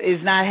 but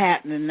it's not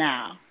happening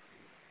now.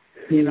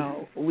 You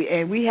know,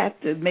 we have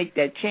to make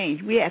that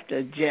change. We have to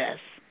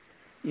adjust,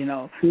 you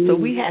know. So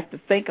we have to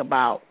think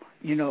about,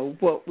 you know,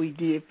 what we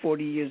did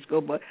 40 years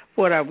ago, but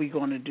what are we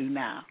going to do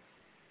now?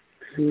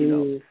 You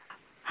know,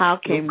 how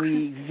can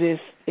we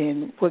exist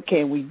and what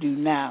can we do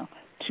now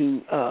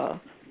to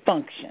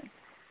function?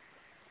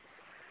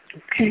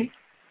 Okay.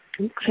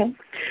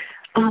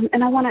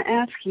 And I want to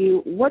ask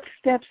you, what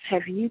steps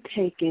have you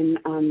taken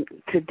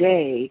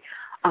today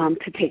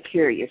to take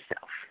care of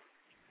yourself?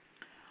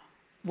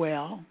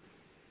 Well,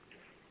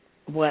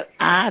 what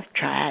I've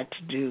tried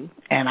to do,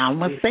 and I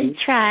must say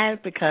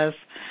tried because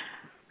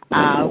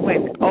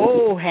when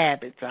old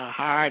habits are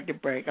hard to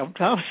break. I'm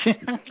telling you,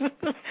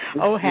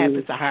 old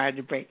habits are hard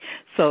to break.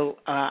 So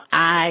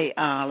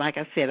like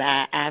I said,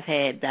 I've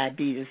had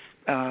diabetes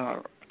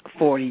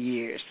 40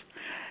 years,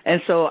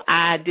 and so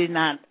I did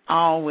not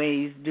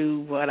always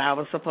do what I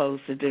was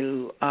supposed to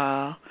do.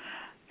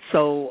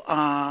 So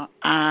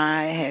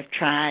I have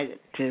tried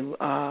to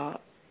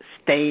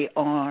stay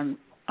on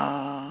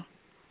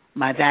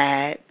my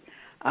diet.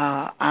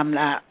 I'm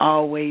not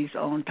always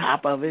on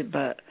top of it,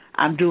 but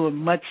I'm doing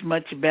much,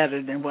 much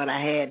better than what I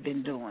had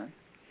been doing.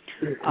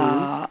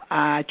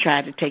 I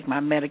try to take my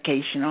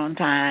medication on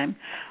time.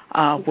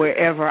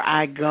 Wherever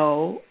I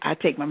go, I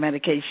take my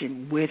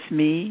medication with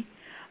me.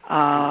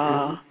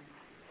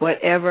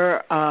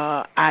 Whatever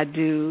I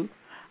do,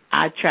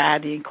 I try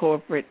to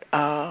incorporate.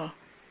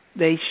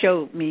 They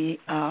showed me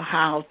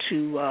how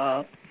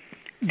to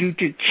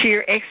do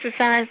chair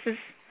exercises.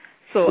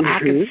 So I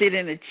can sit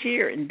in a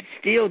chair and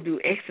still do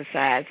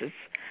exercises.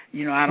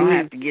 You know, I don't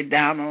have to get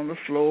down on the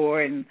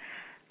floor, and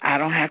I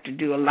don't have to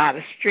do a lot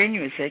of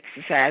strenuous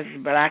exercises,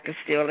 but I can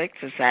still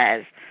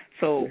exercise.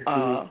 So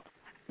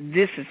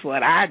this is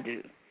what I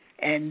do,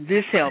 and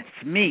this helps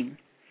me.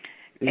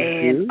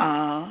 And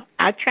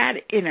I try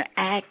to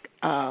interact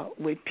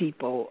with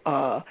people.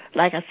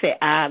 Like I said,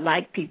 I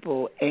like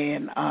people,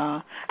 and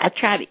I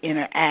try to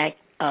interact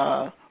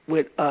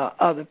with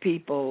other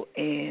people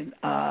and,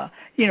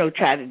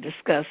 try to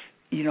discuss,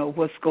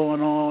 what's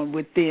going on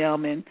with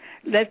them and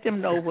let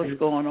them know what's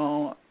going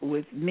on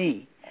with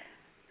me.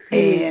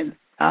 And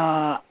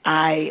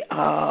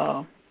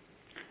I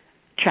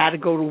try to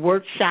go to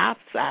workshops.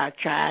 I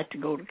try to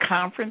go to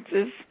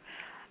conferences.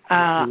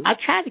 I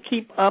try to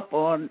keep up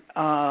on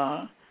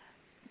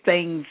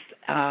things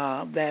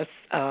that's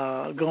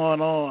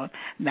going on.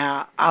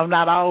 Now, I'm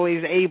not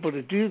always able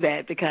to do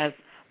that because,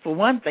 for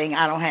one thing,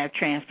 I don't have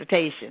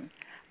transportation.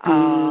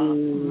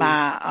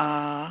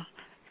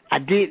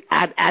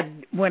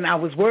 When I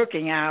was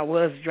working, I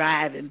was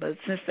driving, but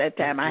since that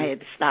time, I had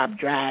to stop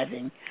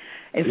driving.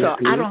 And so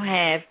I don't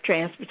have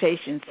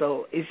transportation,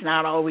 so it's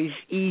not always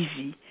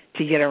easy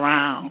to get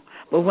around.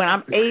 But when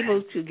I'm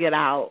able to get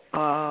out,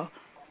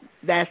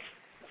 that's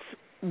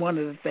one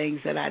of the things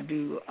that I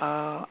do.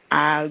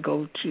 I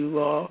go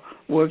to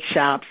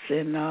workshops,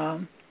 and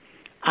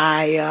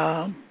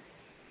I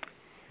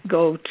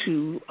go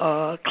to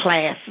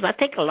classes. I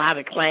take a lot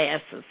of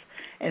classes,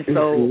 and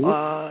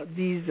so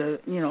these are,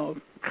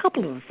 a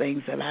couple of the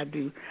things that I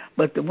do.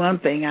 But the one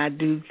thing I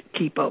do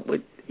keep up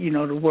with,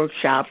 the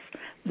workshops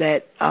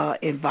that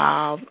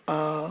involve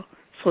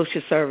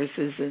social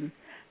services and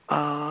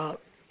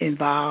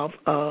involve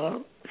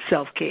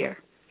self-care.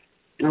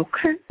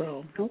 Okay.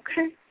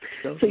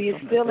 So you're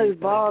still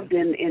involved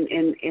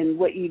in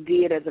what you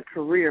did as a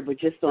career, but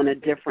just on a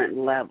different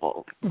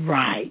level.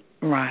 Right.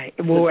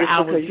 Where I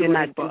was doing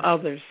it for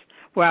others,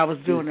 where I was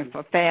doing it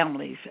for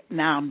families,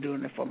 now I'm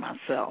doing it for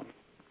myself.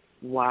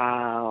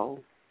 Wow.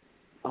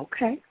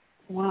 Okay.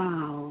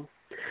 Wow.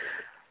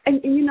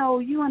 And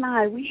you and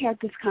I, we had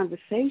this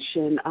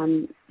conversation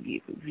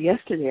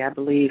yesterday, I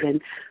believe,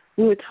 and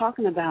we were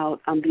talking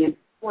about the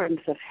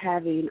importance of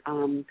having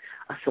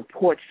a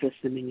support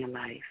system in your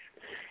life.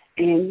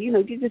 And, you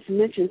just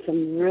mentioned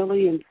some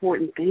really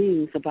important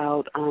things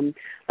about,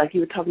 like you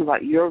were talking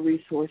about your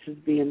resources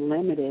being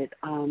limited.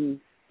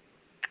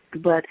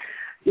 But,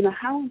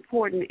 how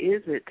important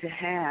is it to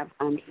have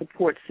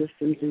support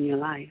systems in your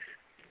life?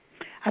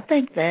 I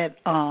think that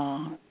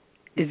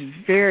is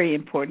very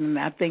important, and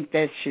I think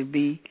that should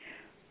be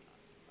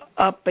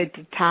up at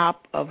the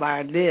top of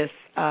our list.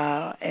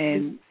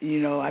 And,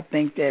 I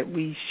think that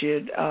we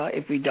should,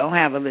 if we don't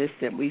have a list,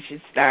 that we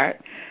should start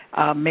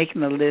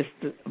making a list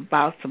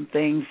about some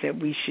things that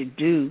we should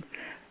do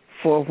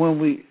for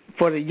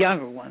the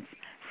younger ones,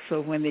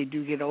 so when they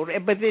do get older.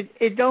 But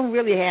it don't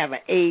really have an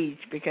age,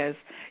 because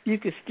you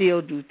can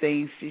still do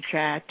things to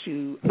try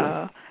to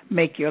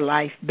make your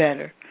life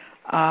better.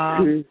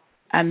 I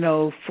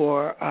know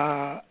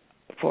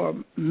for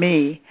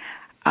me,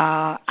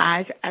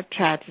 I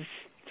try to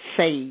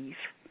save,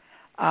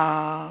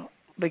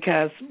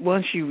 because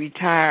once you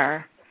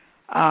retire,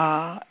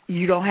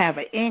 you don't have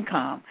an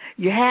income.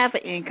 You have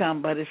an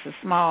income, but it's a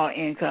small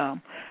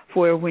income,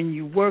 where when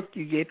you work,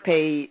 you get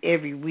paid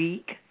every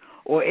week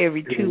or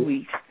every 2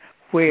 weeks,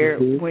 where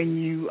when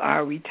you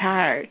are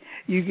retired,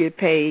 you get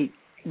paid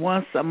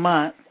once a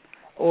month,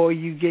 or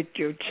you get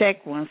your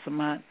check once a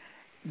month.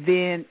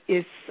 Then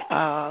it's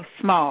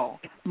small,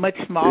 much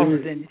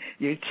smaller than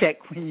your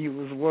check when you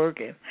was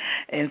working.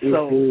 And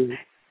so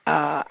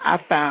I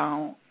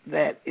found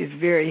that it's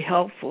very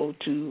helpful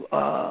to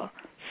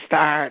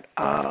start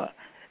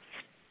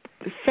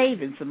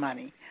saving some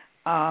money.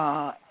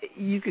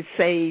 You could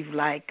save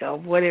like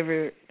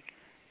whatever's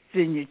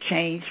in your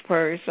change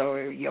purse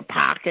or your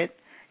pocket.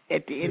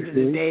 At the end of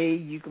the day,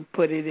 you can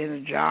put it in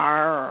a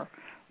jar or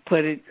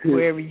put it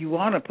wherever you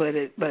want to put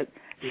it, but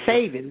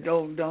save it.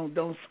 Don't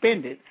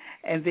spend it.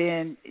 And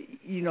then,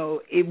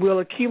 it will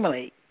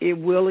accumulate. It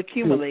will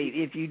accumulate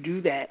if you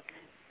do that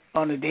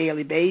on a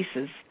daily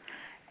basis.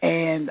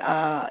 And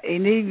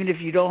even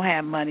if you don't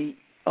have money,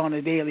 on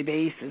a daily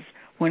basis.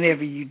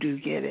 Whenever you do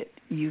get it,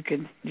 you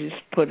can just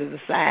put it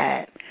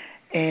aside,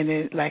 and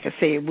it, like I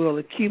say, it will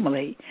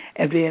accumulate.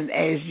 And then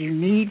as you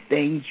need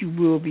things, you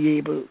will be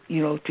able,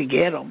 to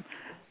get them,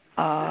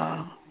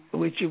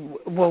 which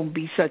won't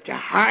be such a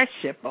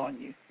hardship on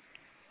you.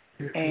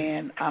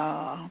 And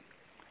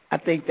I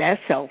think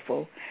that's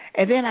helpful.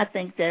 And then I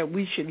think that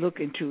we should look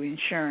into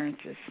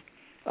insurances.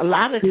 A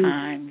lot of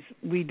times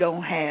we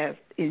don't have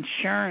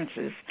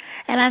insurances,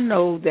 and I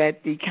know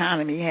that the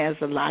economy has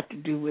a lot to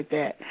do with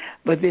that,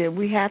 but then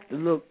we have to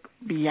look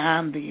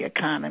beyond the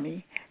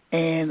economy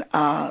and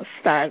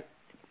start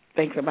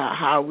thinking about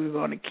how we're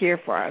going to care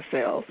for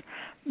ourselves,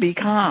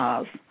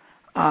 because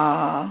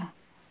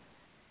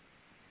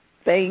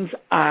things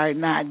are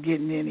not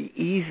getting any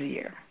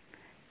easier.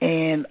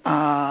 And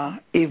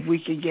if we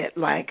could get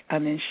like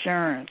an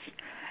insurance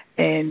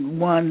and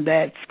one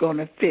that's going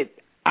to fit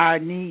our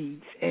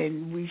needs,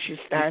 and we should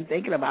start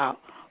thinking about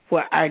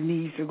what our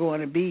needs are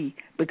going to be,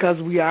 because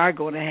we are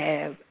going to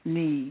have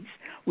needs.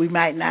 We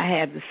might not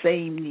have the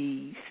same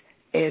needs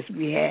as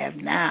we have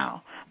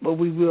now, but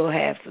we will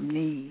have some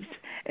needs.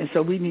 And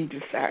so we need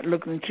to start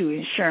looking into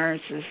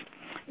insurances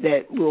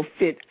that will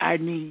fit our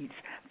needs,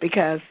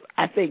 because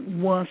I think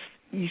once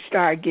you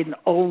start getting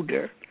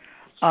older,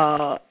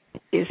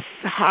 it's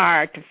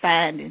hard to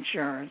find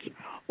insurance,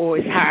 or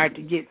it's hard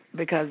to get,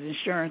 because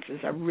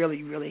insurances are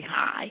really, really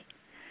high.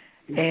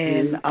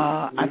 And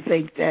I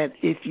think that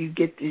if you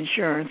get the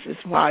insurances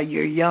while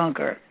you're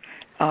younger,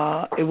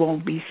 it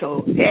won't be so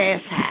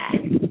as high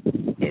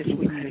as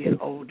when you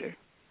get older.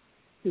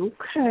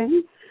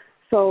 Okay.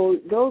 So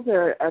those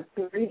are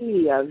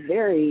three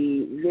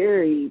very,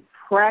 very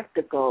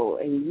practical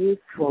and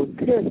useful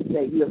tips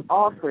that you've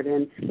offered.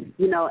 And,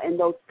 and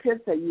those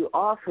tips that you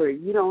offer,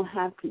 you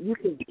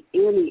can be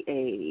any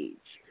age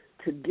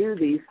to do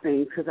these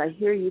things, because I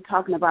hear you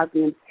talking about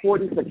the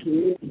importance of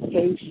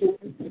communication,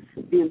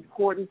 the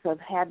importance of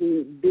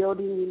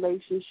building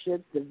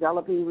relationships,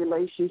 developing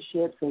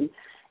relationships,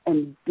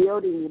 and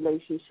building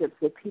relationships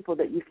with people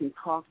that you can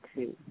talk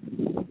to.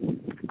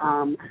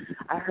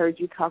 I heard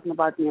you talking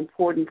about the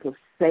importance of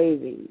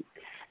saving,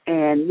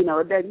 and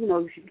that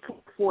if you can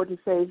afford to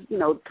save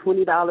 $20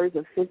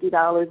 or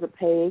 $50 a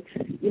pay,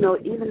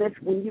 even if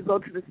when you go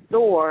to the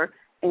store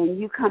and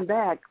you come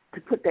back to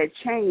put that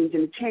change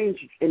in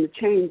the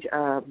change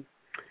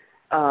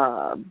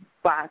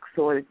box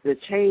or the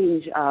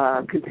change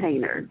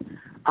container,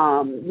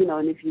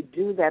 and if you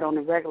do that on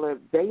a regular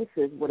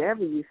basis,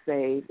 whatever you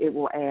save, it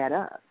will add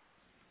up.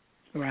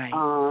 Right.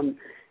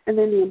 And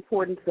then the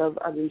importance of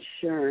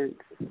insurance.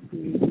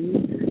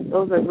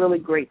 Those are really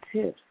great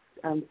tips.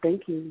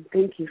 Thank you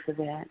for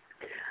that.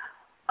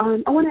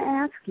 I want to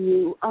ask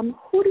you,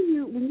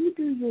 when you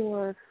do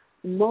your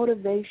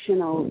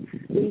motivational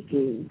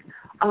speaking,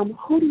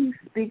 who do you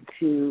speak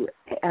to?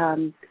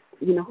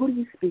 Who do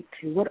you speak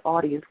to? What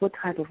audience? What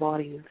type of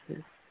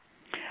audiences?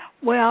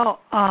 Well,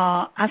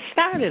 I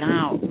started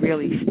out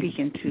really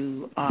speaking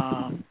to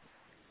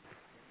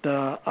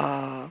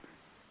the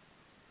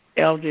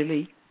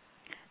elderly,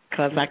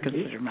 because I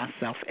consider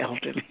myself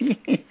elderly.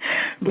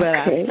 But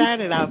I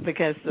started out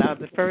because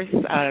the first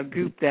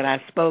group that I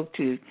spoke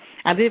to,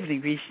 I live in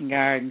Grecian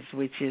Gardens,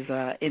 which is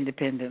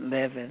independent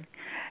living.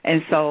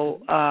 And so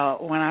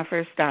when I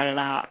first started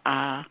out,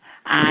 I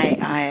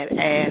had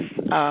asked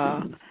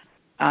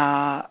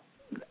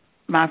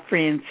my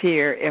friends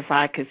here if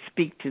I could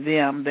speak to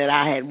them, that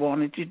I had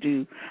wanted to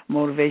do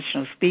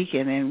motivational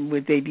speaking, and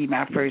would they be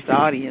my first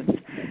audience.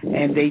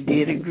 And they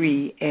did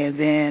agree. And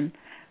then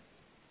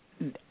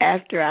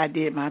after I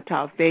did my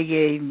talk, they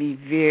gave me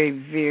very,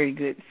 very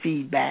good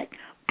feedback.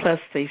 Plus,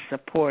 they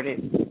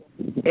supported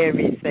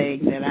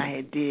everything that I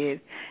had did,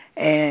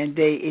 and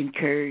they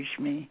encouraged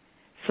me.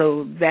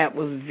 So that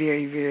was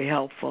very, very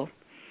helpful.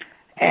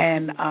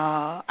 And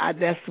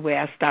that's the way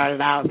I started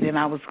out. Then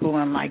I was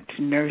going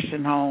to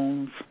nursing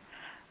homes,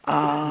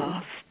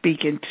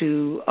 speaking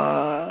to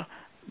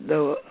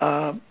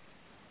the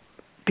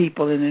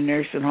people in the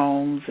nursing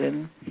homes,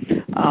 and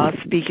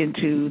speaking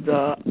to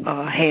the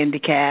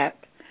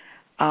handicapped,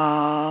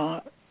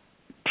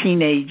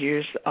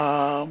 teenagers,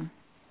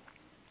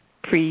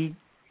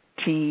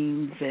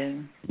 pre-teens,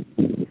 and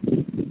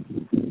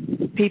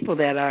people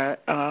that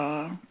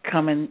are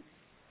coming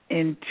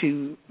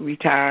into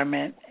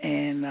retirement,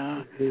 and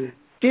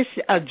just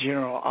a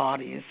general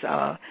audience.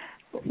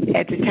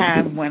 At the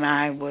time when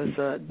I was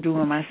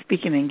doing my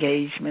speaking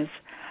engagements,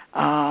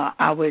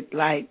 I would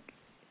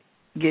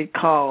get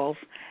calls,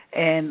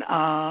 and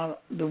I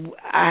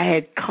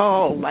had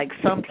called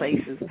some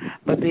places,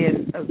 but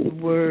then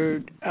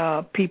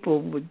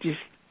people would just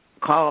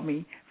call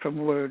me from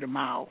word of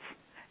mouth,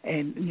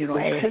 and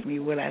ask me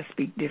would I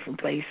speak different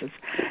places.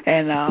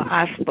 And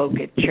I spoke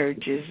at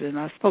churches, and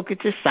I spoke at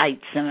the Sight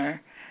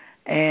Center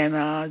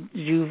and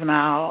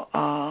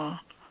juvenile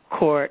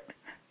court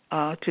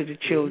to the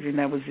children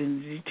that was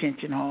in the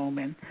detention home,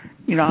 and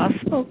I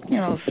spoke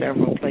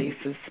several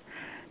places.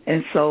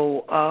 And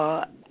so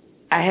I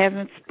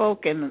haven't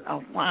spoken in a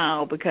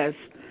while because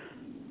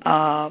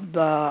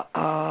the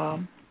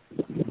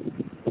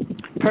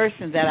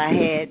person that I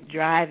had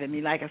driving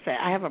me, like I said,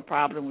 I have a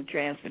problem with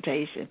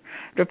transportation.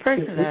 The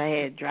person that I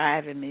had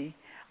driving me,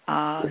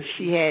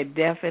 she had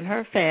death in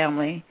her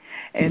family,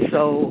 and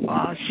so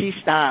she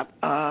stopped.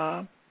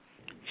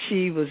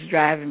 She was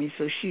driving me,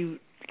 so she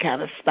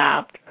kind of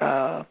stopped.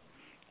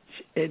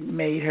 It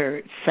made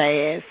her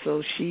sad,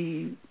 so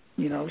she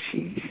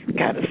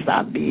kind of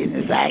stopped being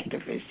as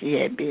active as she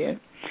had been.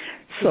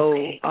 So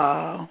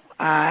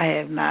I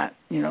have not,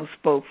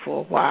 spoke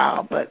for a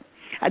while, but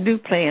I do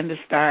plan to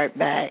start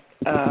back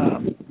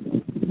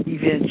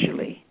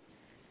eventually.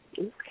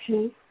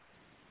 Okay,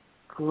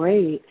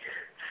 great.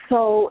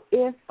 So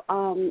if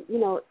our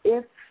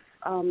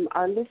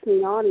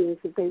listening audience,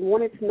 if they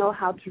wanted to know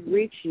how to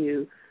reach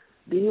you,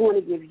 do you want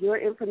to give your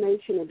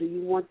information, or do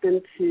you want them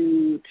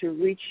to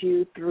reach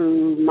you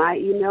through my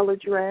email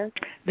address?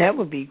 That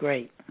would be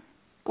great.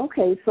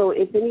 Okay, so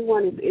if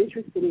anyone is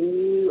interested in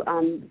you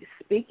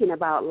speaking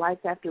about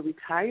life after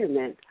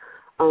retirement,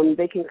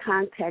 they can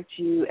contact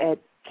you at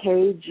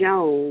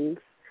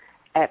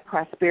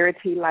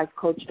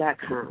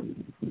kjones@prosperitylifecoach.com.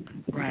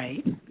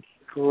 Right.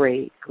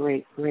 Great.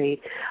 Okay,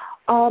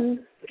 I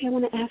want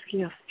to ask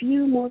you a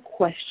few more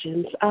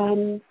questions.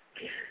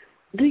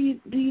 Do you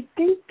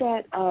think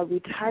that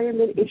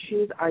retirement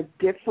issues are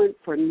different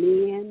for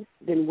men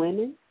than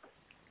women?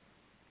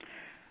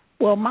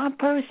 Well, my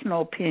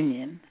personal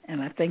opinion,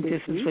 and I think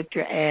this is what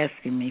you're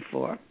asking me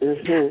for.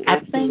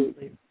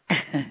 Absolutely.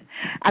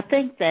 I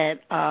think that,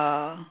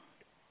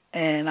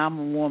 and I'm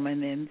a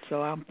woman, and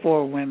so I'm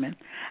for women.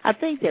 I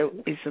think that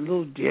it's a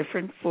little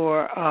different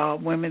for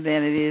women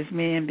than it is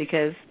men,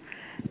 because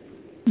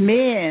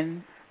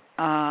men,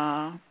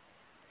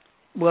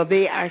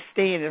 they are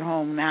staying at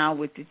home now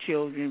with the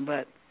children,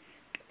 but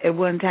at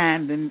one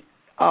time,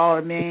 all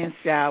a man's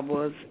job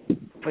was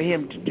for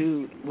him to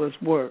do was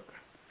work,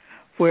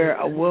 where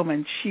a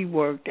woman, she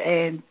worked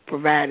and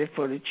provided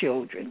for the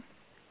children.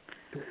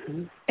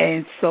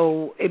 And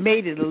so it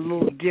made it a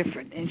little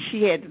different, and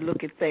she had to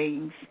look at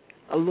things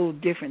a little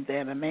different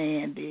than a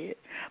man did.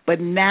 But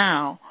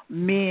now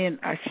men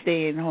are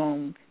staying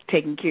home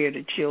taking care of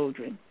the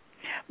children.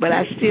 But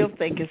I still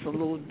think it's a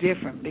little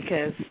different,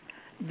 because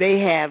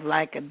they have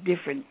like a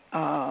different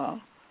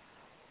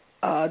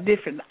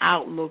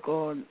outlook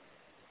on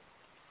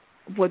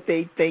what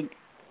they think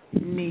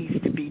needs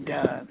to be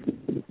done.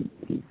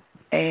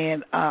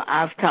 And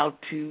I've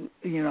talked to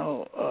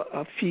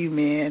a few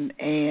men,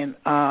 and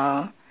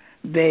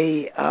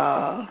they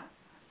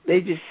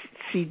just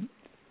see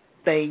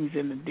things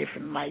in a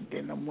different light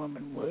than a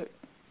woman would.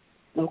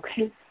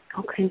 Okay.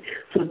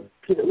 So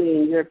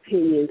definitely, in your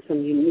opinion,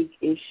 some unique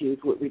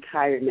issues with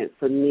retirement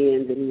for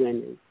men than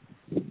women.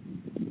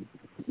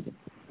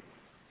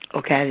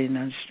 Okay, I didn't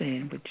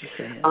understand what you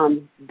said.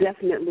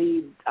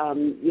 Definitely,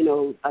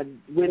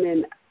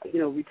 women,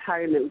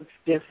 retirement looks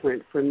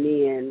different for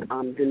men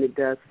than it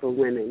does for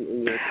women,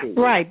 in your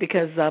opinion. Right,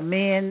 because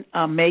men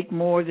make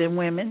more than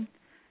women,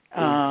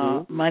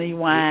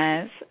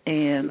 money-wise,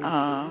 and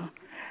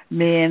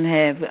men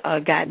have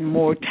gotten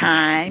more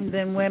time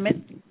than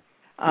women,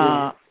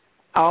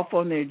 off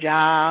on their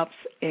jobs,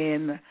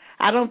 and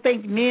I don't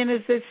think men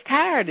is as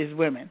tired as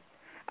women.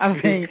 I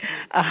mean,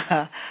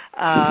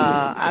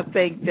 I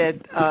think that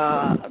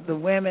the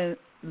women,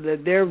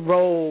 their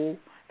role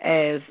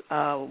as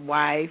a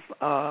wife,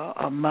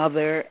 a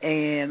mother,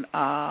 and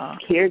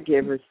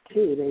caregivers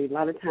too. A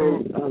lot of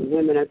times,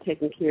 women are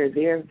taking care of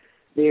their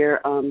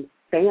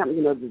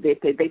family. They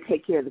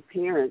take care of the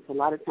parents. A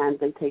lot of times,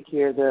 they take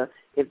care of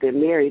if they're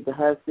married, the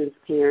husband's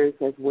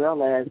parents as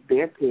well as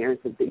their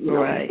parents. If their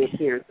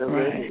parents are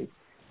living.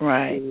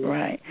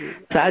 Right.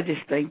 So I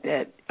just think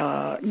that,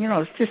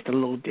 it's just a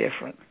little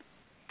different.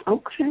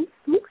 Okay.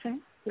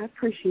 I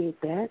appreciate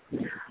that.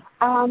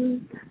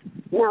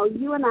 Now,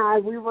 you and I,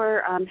 we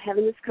were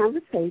having this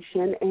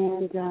conversation,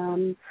 and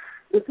so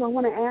I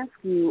want to ask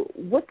you,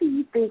 what do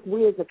you think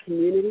we as a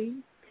community,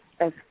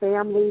 as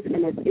families,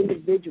 and as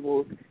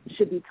individuals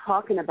should be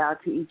talking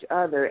about to each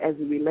other as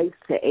it relates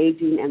to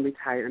aging and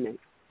retirement?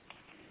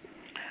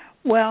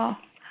 Well,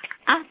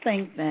 I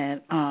think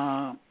that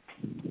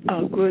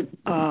a good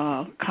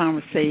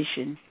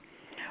conversation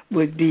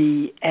would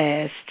be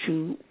as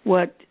to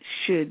what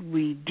should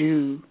we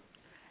do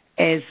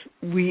as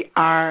we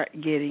are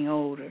getting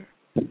older.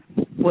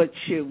 What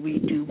should we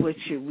do? What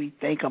should we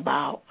think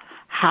about?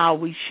 How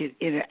we should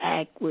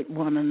interact with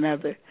one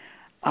another?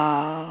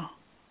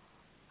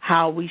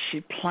 How we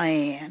should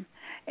plan?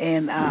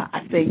 And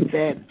I think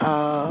that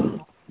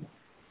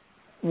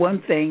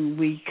one thing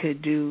we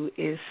could do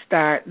is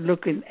start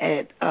looking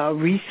at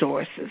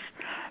resources,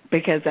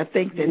 because I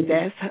think that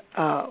that's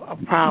a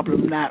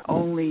problem not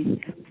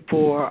only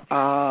for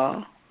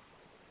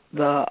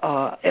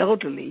the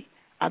elderly.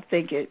 I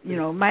think it,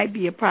 might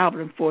be a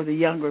problem for the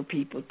younger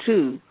people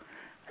too,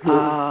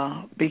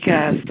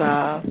 because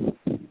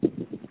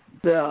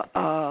the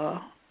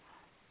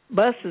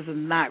buses are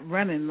not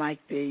running like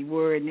they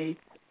were, and a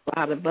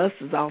lot of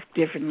buses off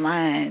different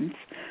lines.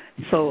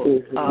 So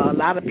a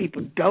lot of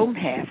people don't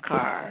have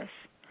cars.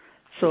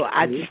 So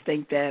I just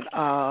think that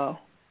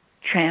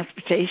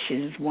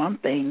transportation is one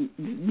thing,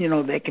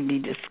 that can be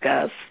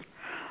discussed.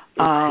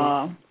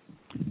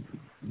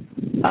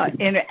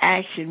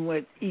 Interaction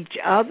with each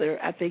other,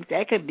 I think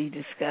that could be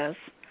discussed,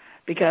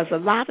 because a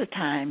lot of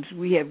times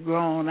we have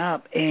grown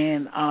up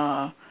and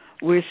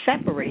we're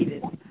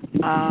separated.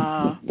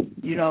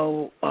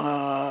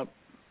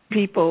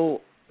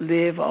 People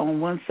live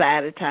on one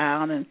side of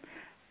town and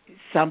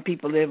some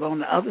people live on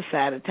the other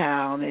side of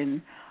town,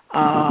 and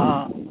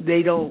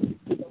we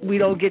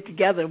don't get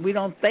together. We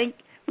don't think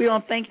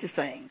the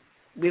same.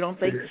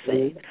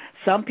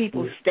 Some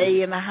people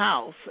stay in the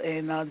house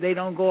and they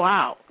don't go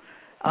out.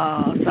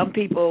 Some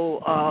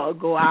people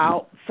go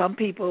out. Some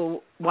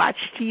people watch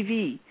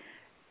TV,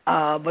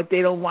 but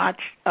they don't watch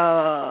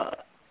the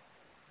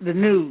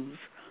news.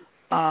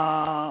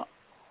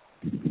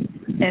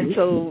 And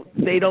so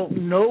they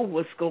don't know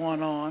what's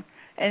going on.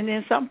 And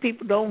then some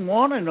people don't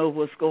want to know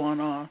what's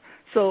going on.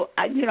 So,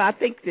 I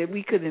think that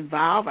we could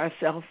involve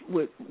ourselves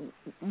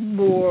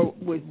more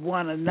with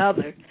one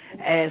another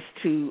as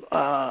to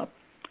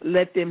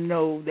let them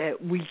know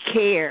that we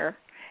care,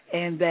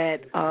 and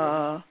that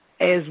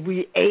as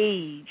we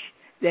age,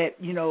 that,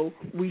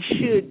 we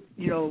should,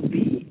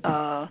 be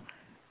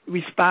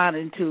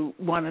responding to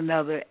one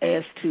another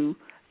as to,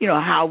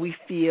 how we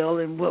feel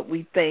and what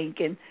we think,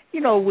 and,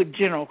 with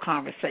general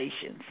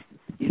conversations.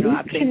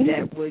 I think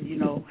that would,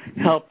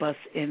 help us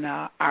in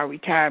our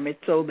retirement,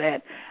 so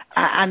that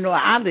I know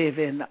I live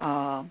in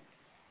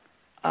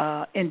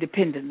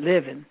independent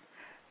living,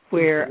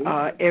 where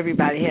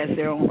everybody has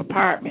their own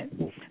apartment,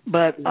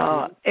 but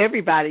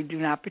everybody do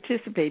not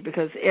participate,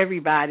 because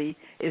everybody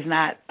is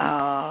not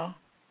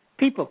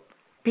people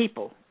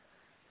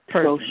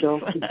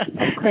social.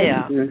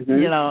 Yeah,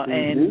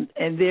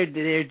 and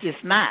they're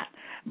just not.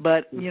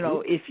 But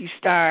if you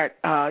start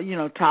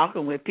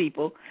talking with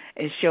people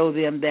and show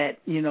them that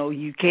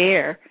you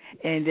care,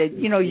 and that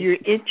you're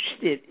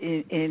interested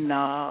in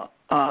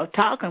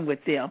talking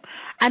with them.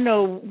 I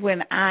know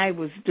when I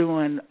was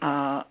doing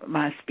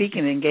my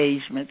speaking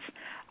engagements,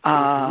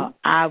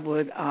 I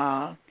would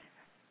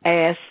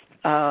ask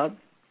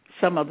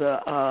some of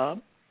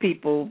the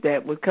people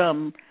that would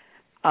come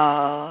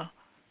to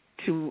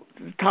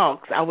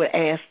talks. I would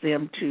ask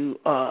them to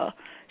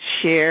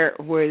share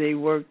where they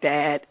worked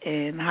at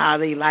and how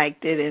they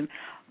liked it, and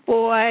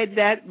boy,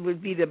 that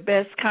would be the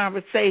best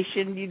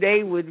conversation.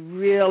 They would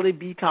really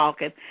be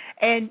talking.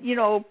 And,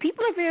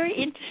 people are very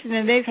interested,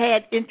 and they've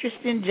had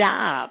interesting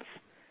jobs.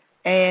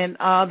 And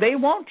they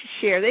want to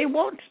share. They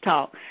want to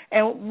talk.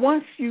 And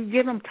once you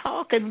get them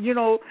talking,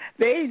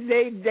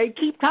 they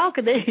keep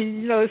talking.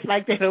 It's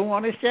like they don't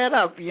want to shut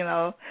up,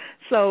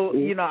 So,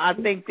 I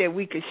think that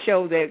we could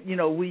show that,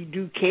 we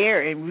do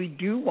care, and we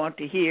do want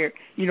to hear,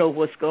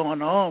 what's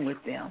going on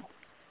with them.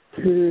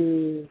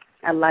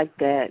 I like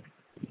that.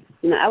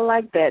 I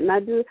like that, and I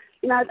do.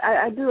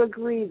 I do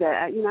agree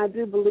that. I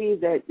do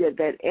believe that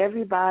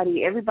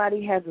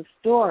everybody has a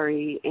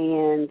story,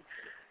 and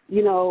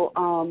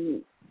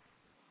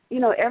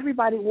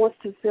everybody wants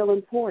to feel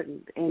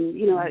important, and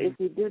if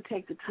we do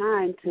take the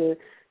time to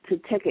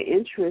take an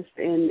interest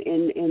in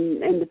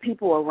the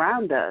people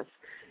around us,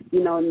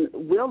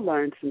 we'll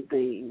learn some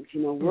things.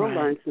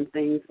 Learn some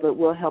things, but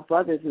we'll help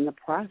others in the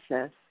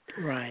process.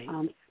 Right.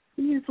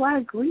 So I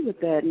agree with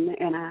that,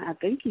 and I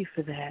thank you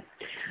for that.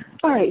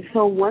 All right,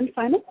 so one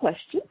final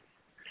question,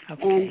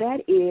 okay. and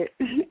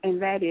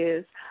that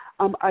is,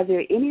 are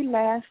there any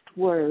last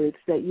words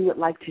that you would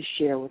like to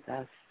share with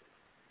us?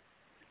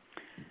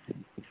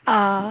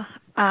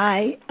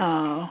 I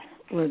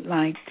would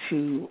like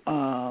to.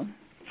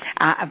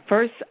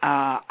 First,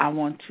 I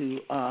want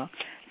to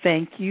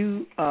thank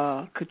you,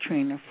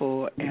 Katrina,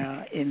 for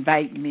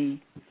inviting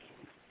me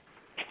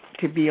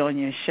to be on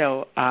your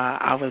show.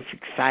 I was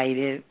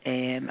excited,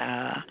 and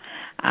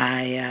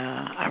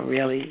I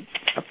really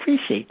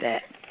appreciate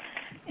that.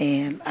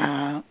 And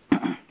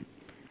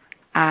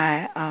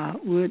I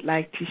would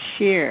like to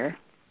share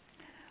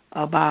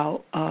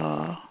about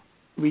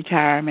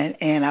retirement,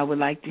 and I would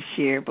like to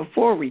share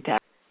before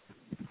retirement.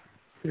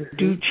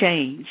 Do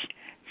change.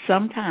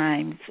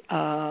 Sometimes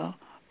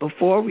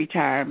before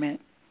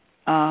retirement,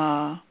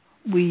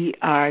 we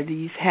are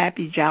these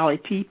happy, jolly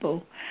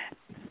people.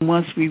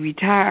 Once we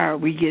retire,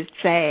 we get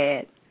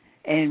sad,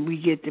 and we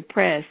get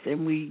depressed,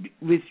 and we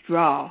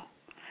withdraw.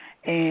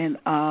 And,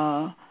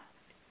 I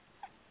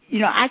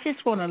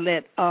just want to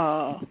let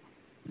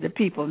the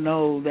people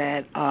know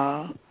that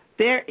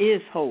there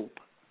is hope.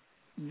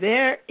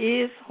 There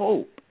is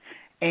hope.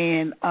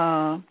 And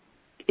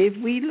if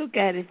we look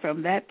at it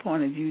from that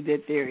point of view,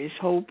 that there is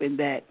hope, and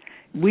that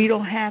we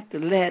don't have to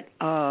let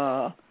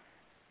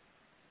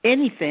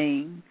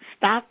anything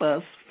stop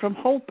us from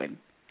hoping.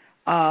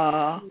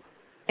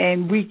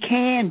 And we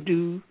can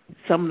do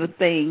some of the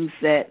things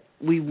that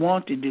we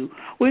want to do.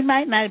 We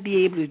might not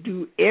be able to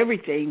do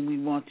everything we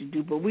want to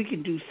do, but we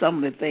can do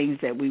some of the things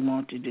that we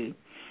want to do.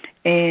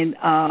 And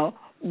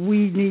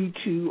we need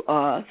to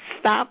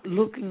stop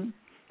looking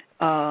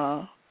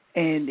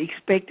and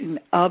expecting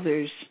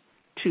others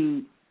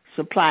to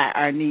supply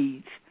our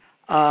needs.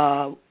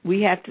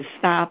 We have to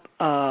stop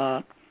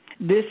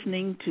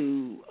listening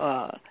to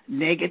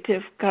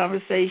negative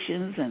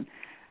conversations and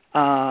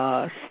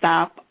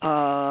stop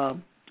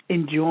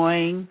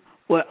enjoying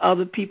what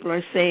other people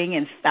are saying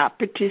and stop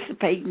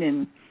participating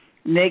in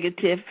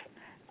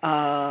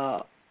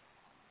negativity.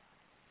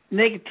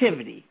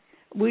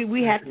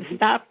 We have to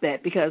stop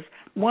that, because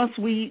once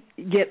we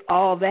get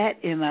all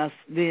that in us,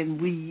 then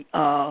we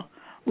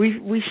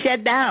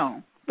shut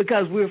down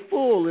because we're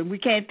full and we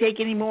can't take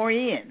any more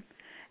in.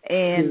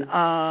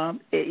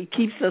 And it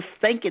keeps us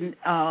thinking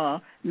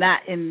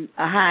not in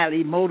a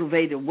highly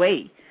motivated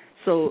way.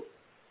 So,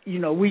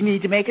 we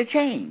need to make a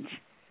change.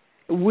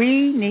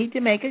 We need to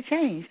make a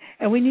change,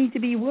 and we need to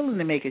be willing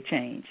to make a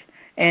change.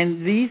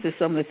 And these are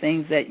some of the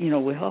things that,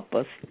 will help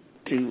us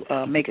to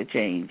make a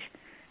change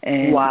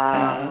and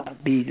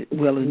be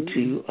willing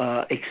to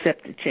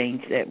accept the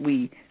change that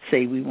we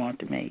say we want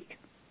to make.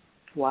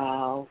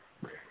 Wow.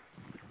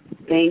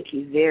 Thank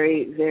you.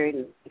 Very, very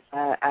nice.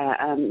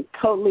 I'm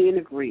totally in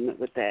agreement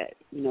with that.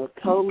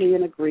 Totally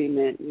in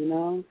agreement,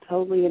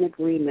 totally in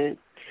agreement.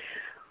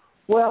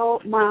 Well,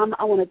 Mom,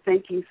 I want to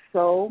thank you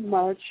so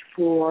much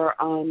for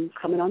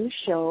coming on the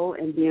show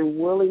and being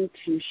willing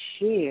to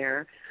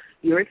share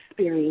your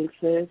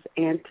experiences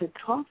and to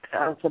talk to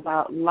us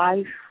about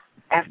life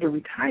after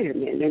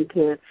retirement, and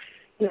to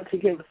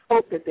give us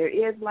hope that there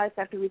is life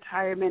after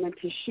retirement, and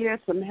to share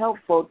some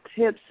helpful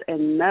tips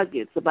and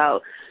nuggets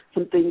about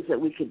some things that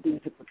we could do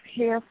to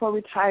prepare for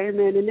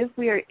retirement. And if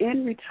we are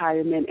in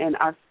retirement and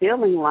are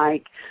feeling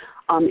like,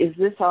 is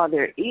this all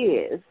there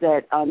is,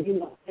 that,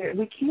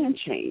 we can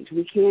change.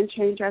 We can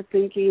change our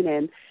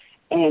thinking,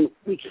 and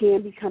we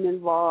can become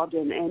involved,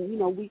 and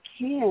we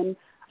can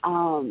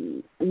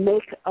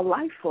make a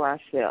life for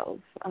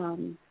ourselves.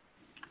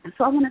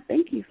 So I want to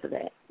thank you for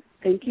that.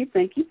 Thank you.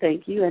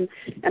 And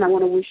I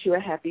want to wish you a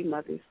happy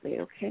Mother's Day,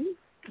 okay?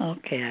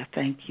 Okay, I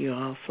thank you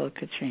also,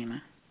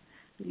 Katrina.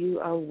 You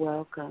are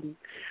welcome.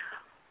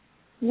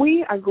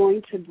 We are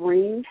going to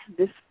bring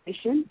this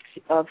session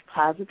of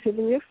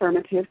Positively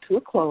Affirmative to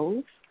a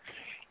close,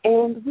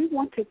 and we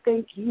want to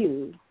thank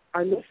you,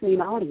 our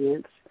listening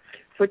audience,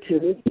 for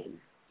tuning in.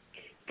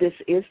 This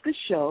is the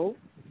show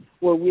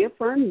where we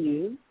affirm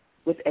you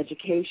with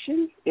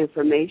education,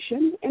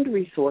 information, and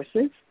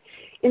resources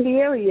in the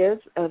areas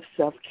of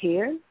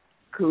self-care,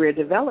 career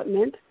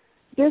development,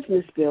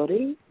 business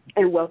building,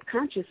 and wealth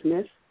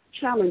consciousness,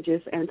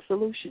 challenges, and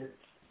solutions.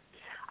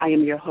 I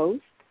am your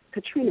host,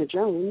 Katrina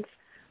Jones,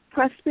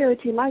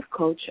 Prosperity Life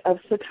Coach of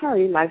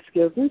Satari Life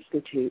Skills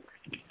Institute.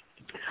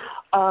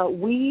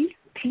 We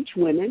teach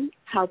women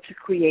how to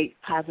create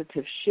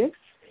positive shifts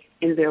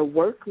in their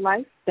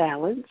work-life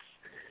balance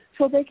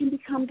so they can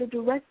become the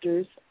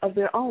directors of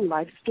their own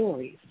life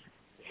stories.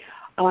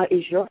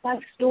 Is your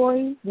life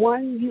story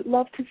one you'd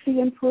love to see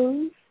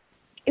improve?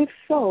 If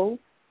so,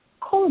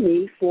 call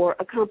me for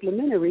a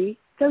complimentary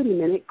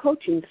 30-minute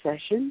coaching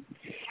session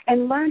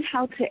and learn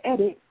how to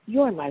edit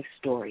your life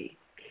story.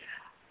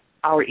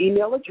 Our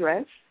email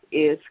address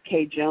is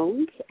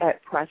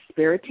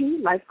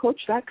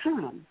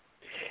kjones@prosperitylifecoach.com.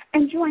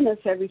 And join us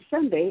every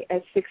Sunday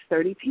at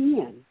 6:30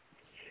 p.m.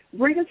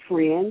 Bring a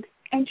friend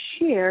and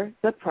share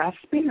the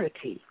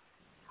prosperity.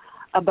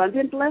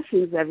 Abundant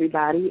blessings,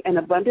 everybody, and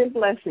abundant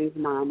blessings,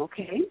 Mom,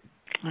 okay?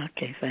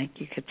 Okay, thank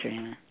you,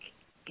 Katrina.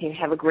 Okay,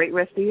 have a great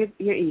rest of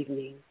your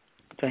evening.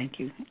 Thank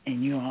you,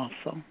 and you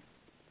also.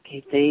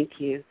 Okay, thank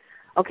you.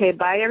 Okay,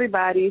 bye,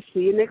 everybody.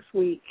 See you next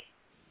week.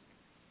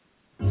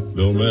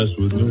 Don't mess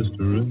with Mr.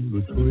 In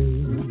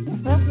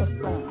Between.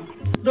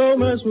 Don't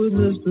mess with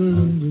Mr.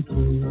 In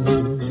Between.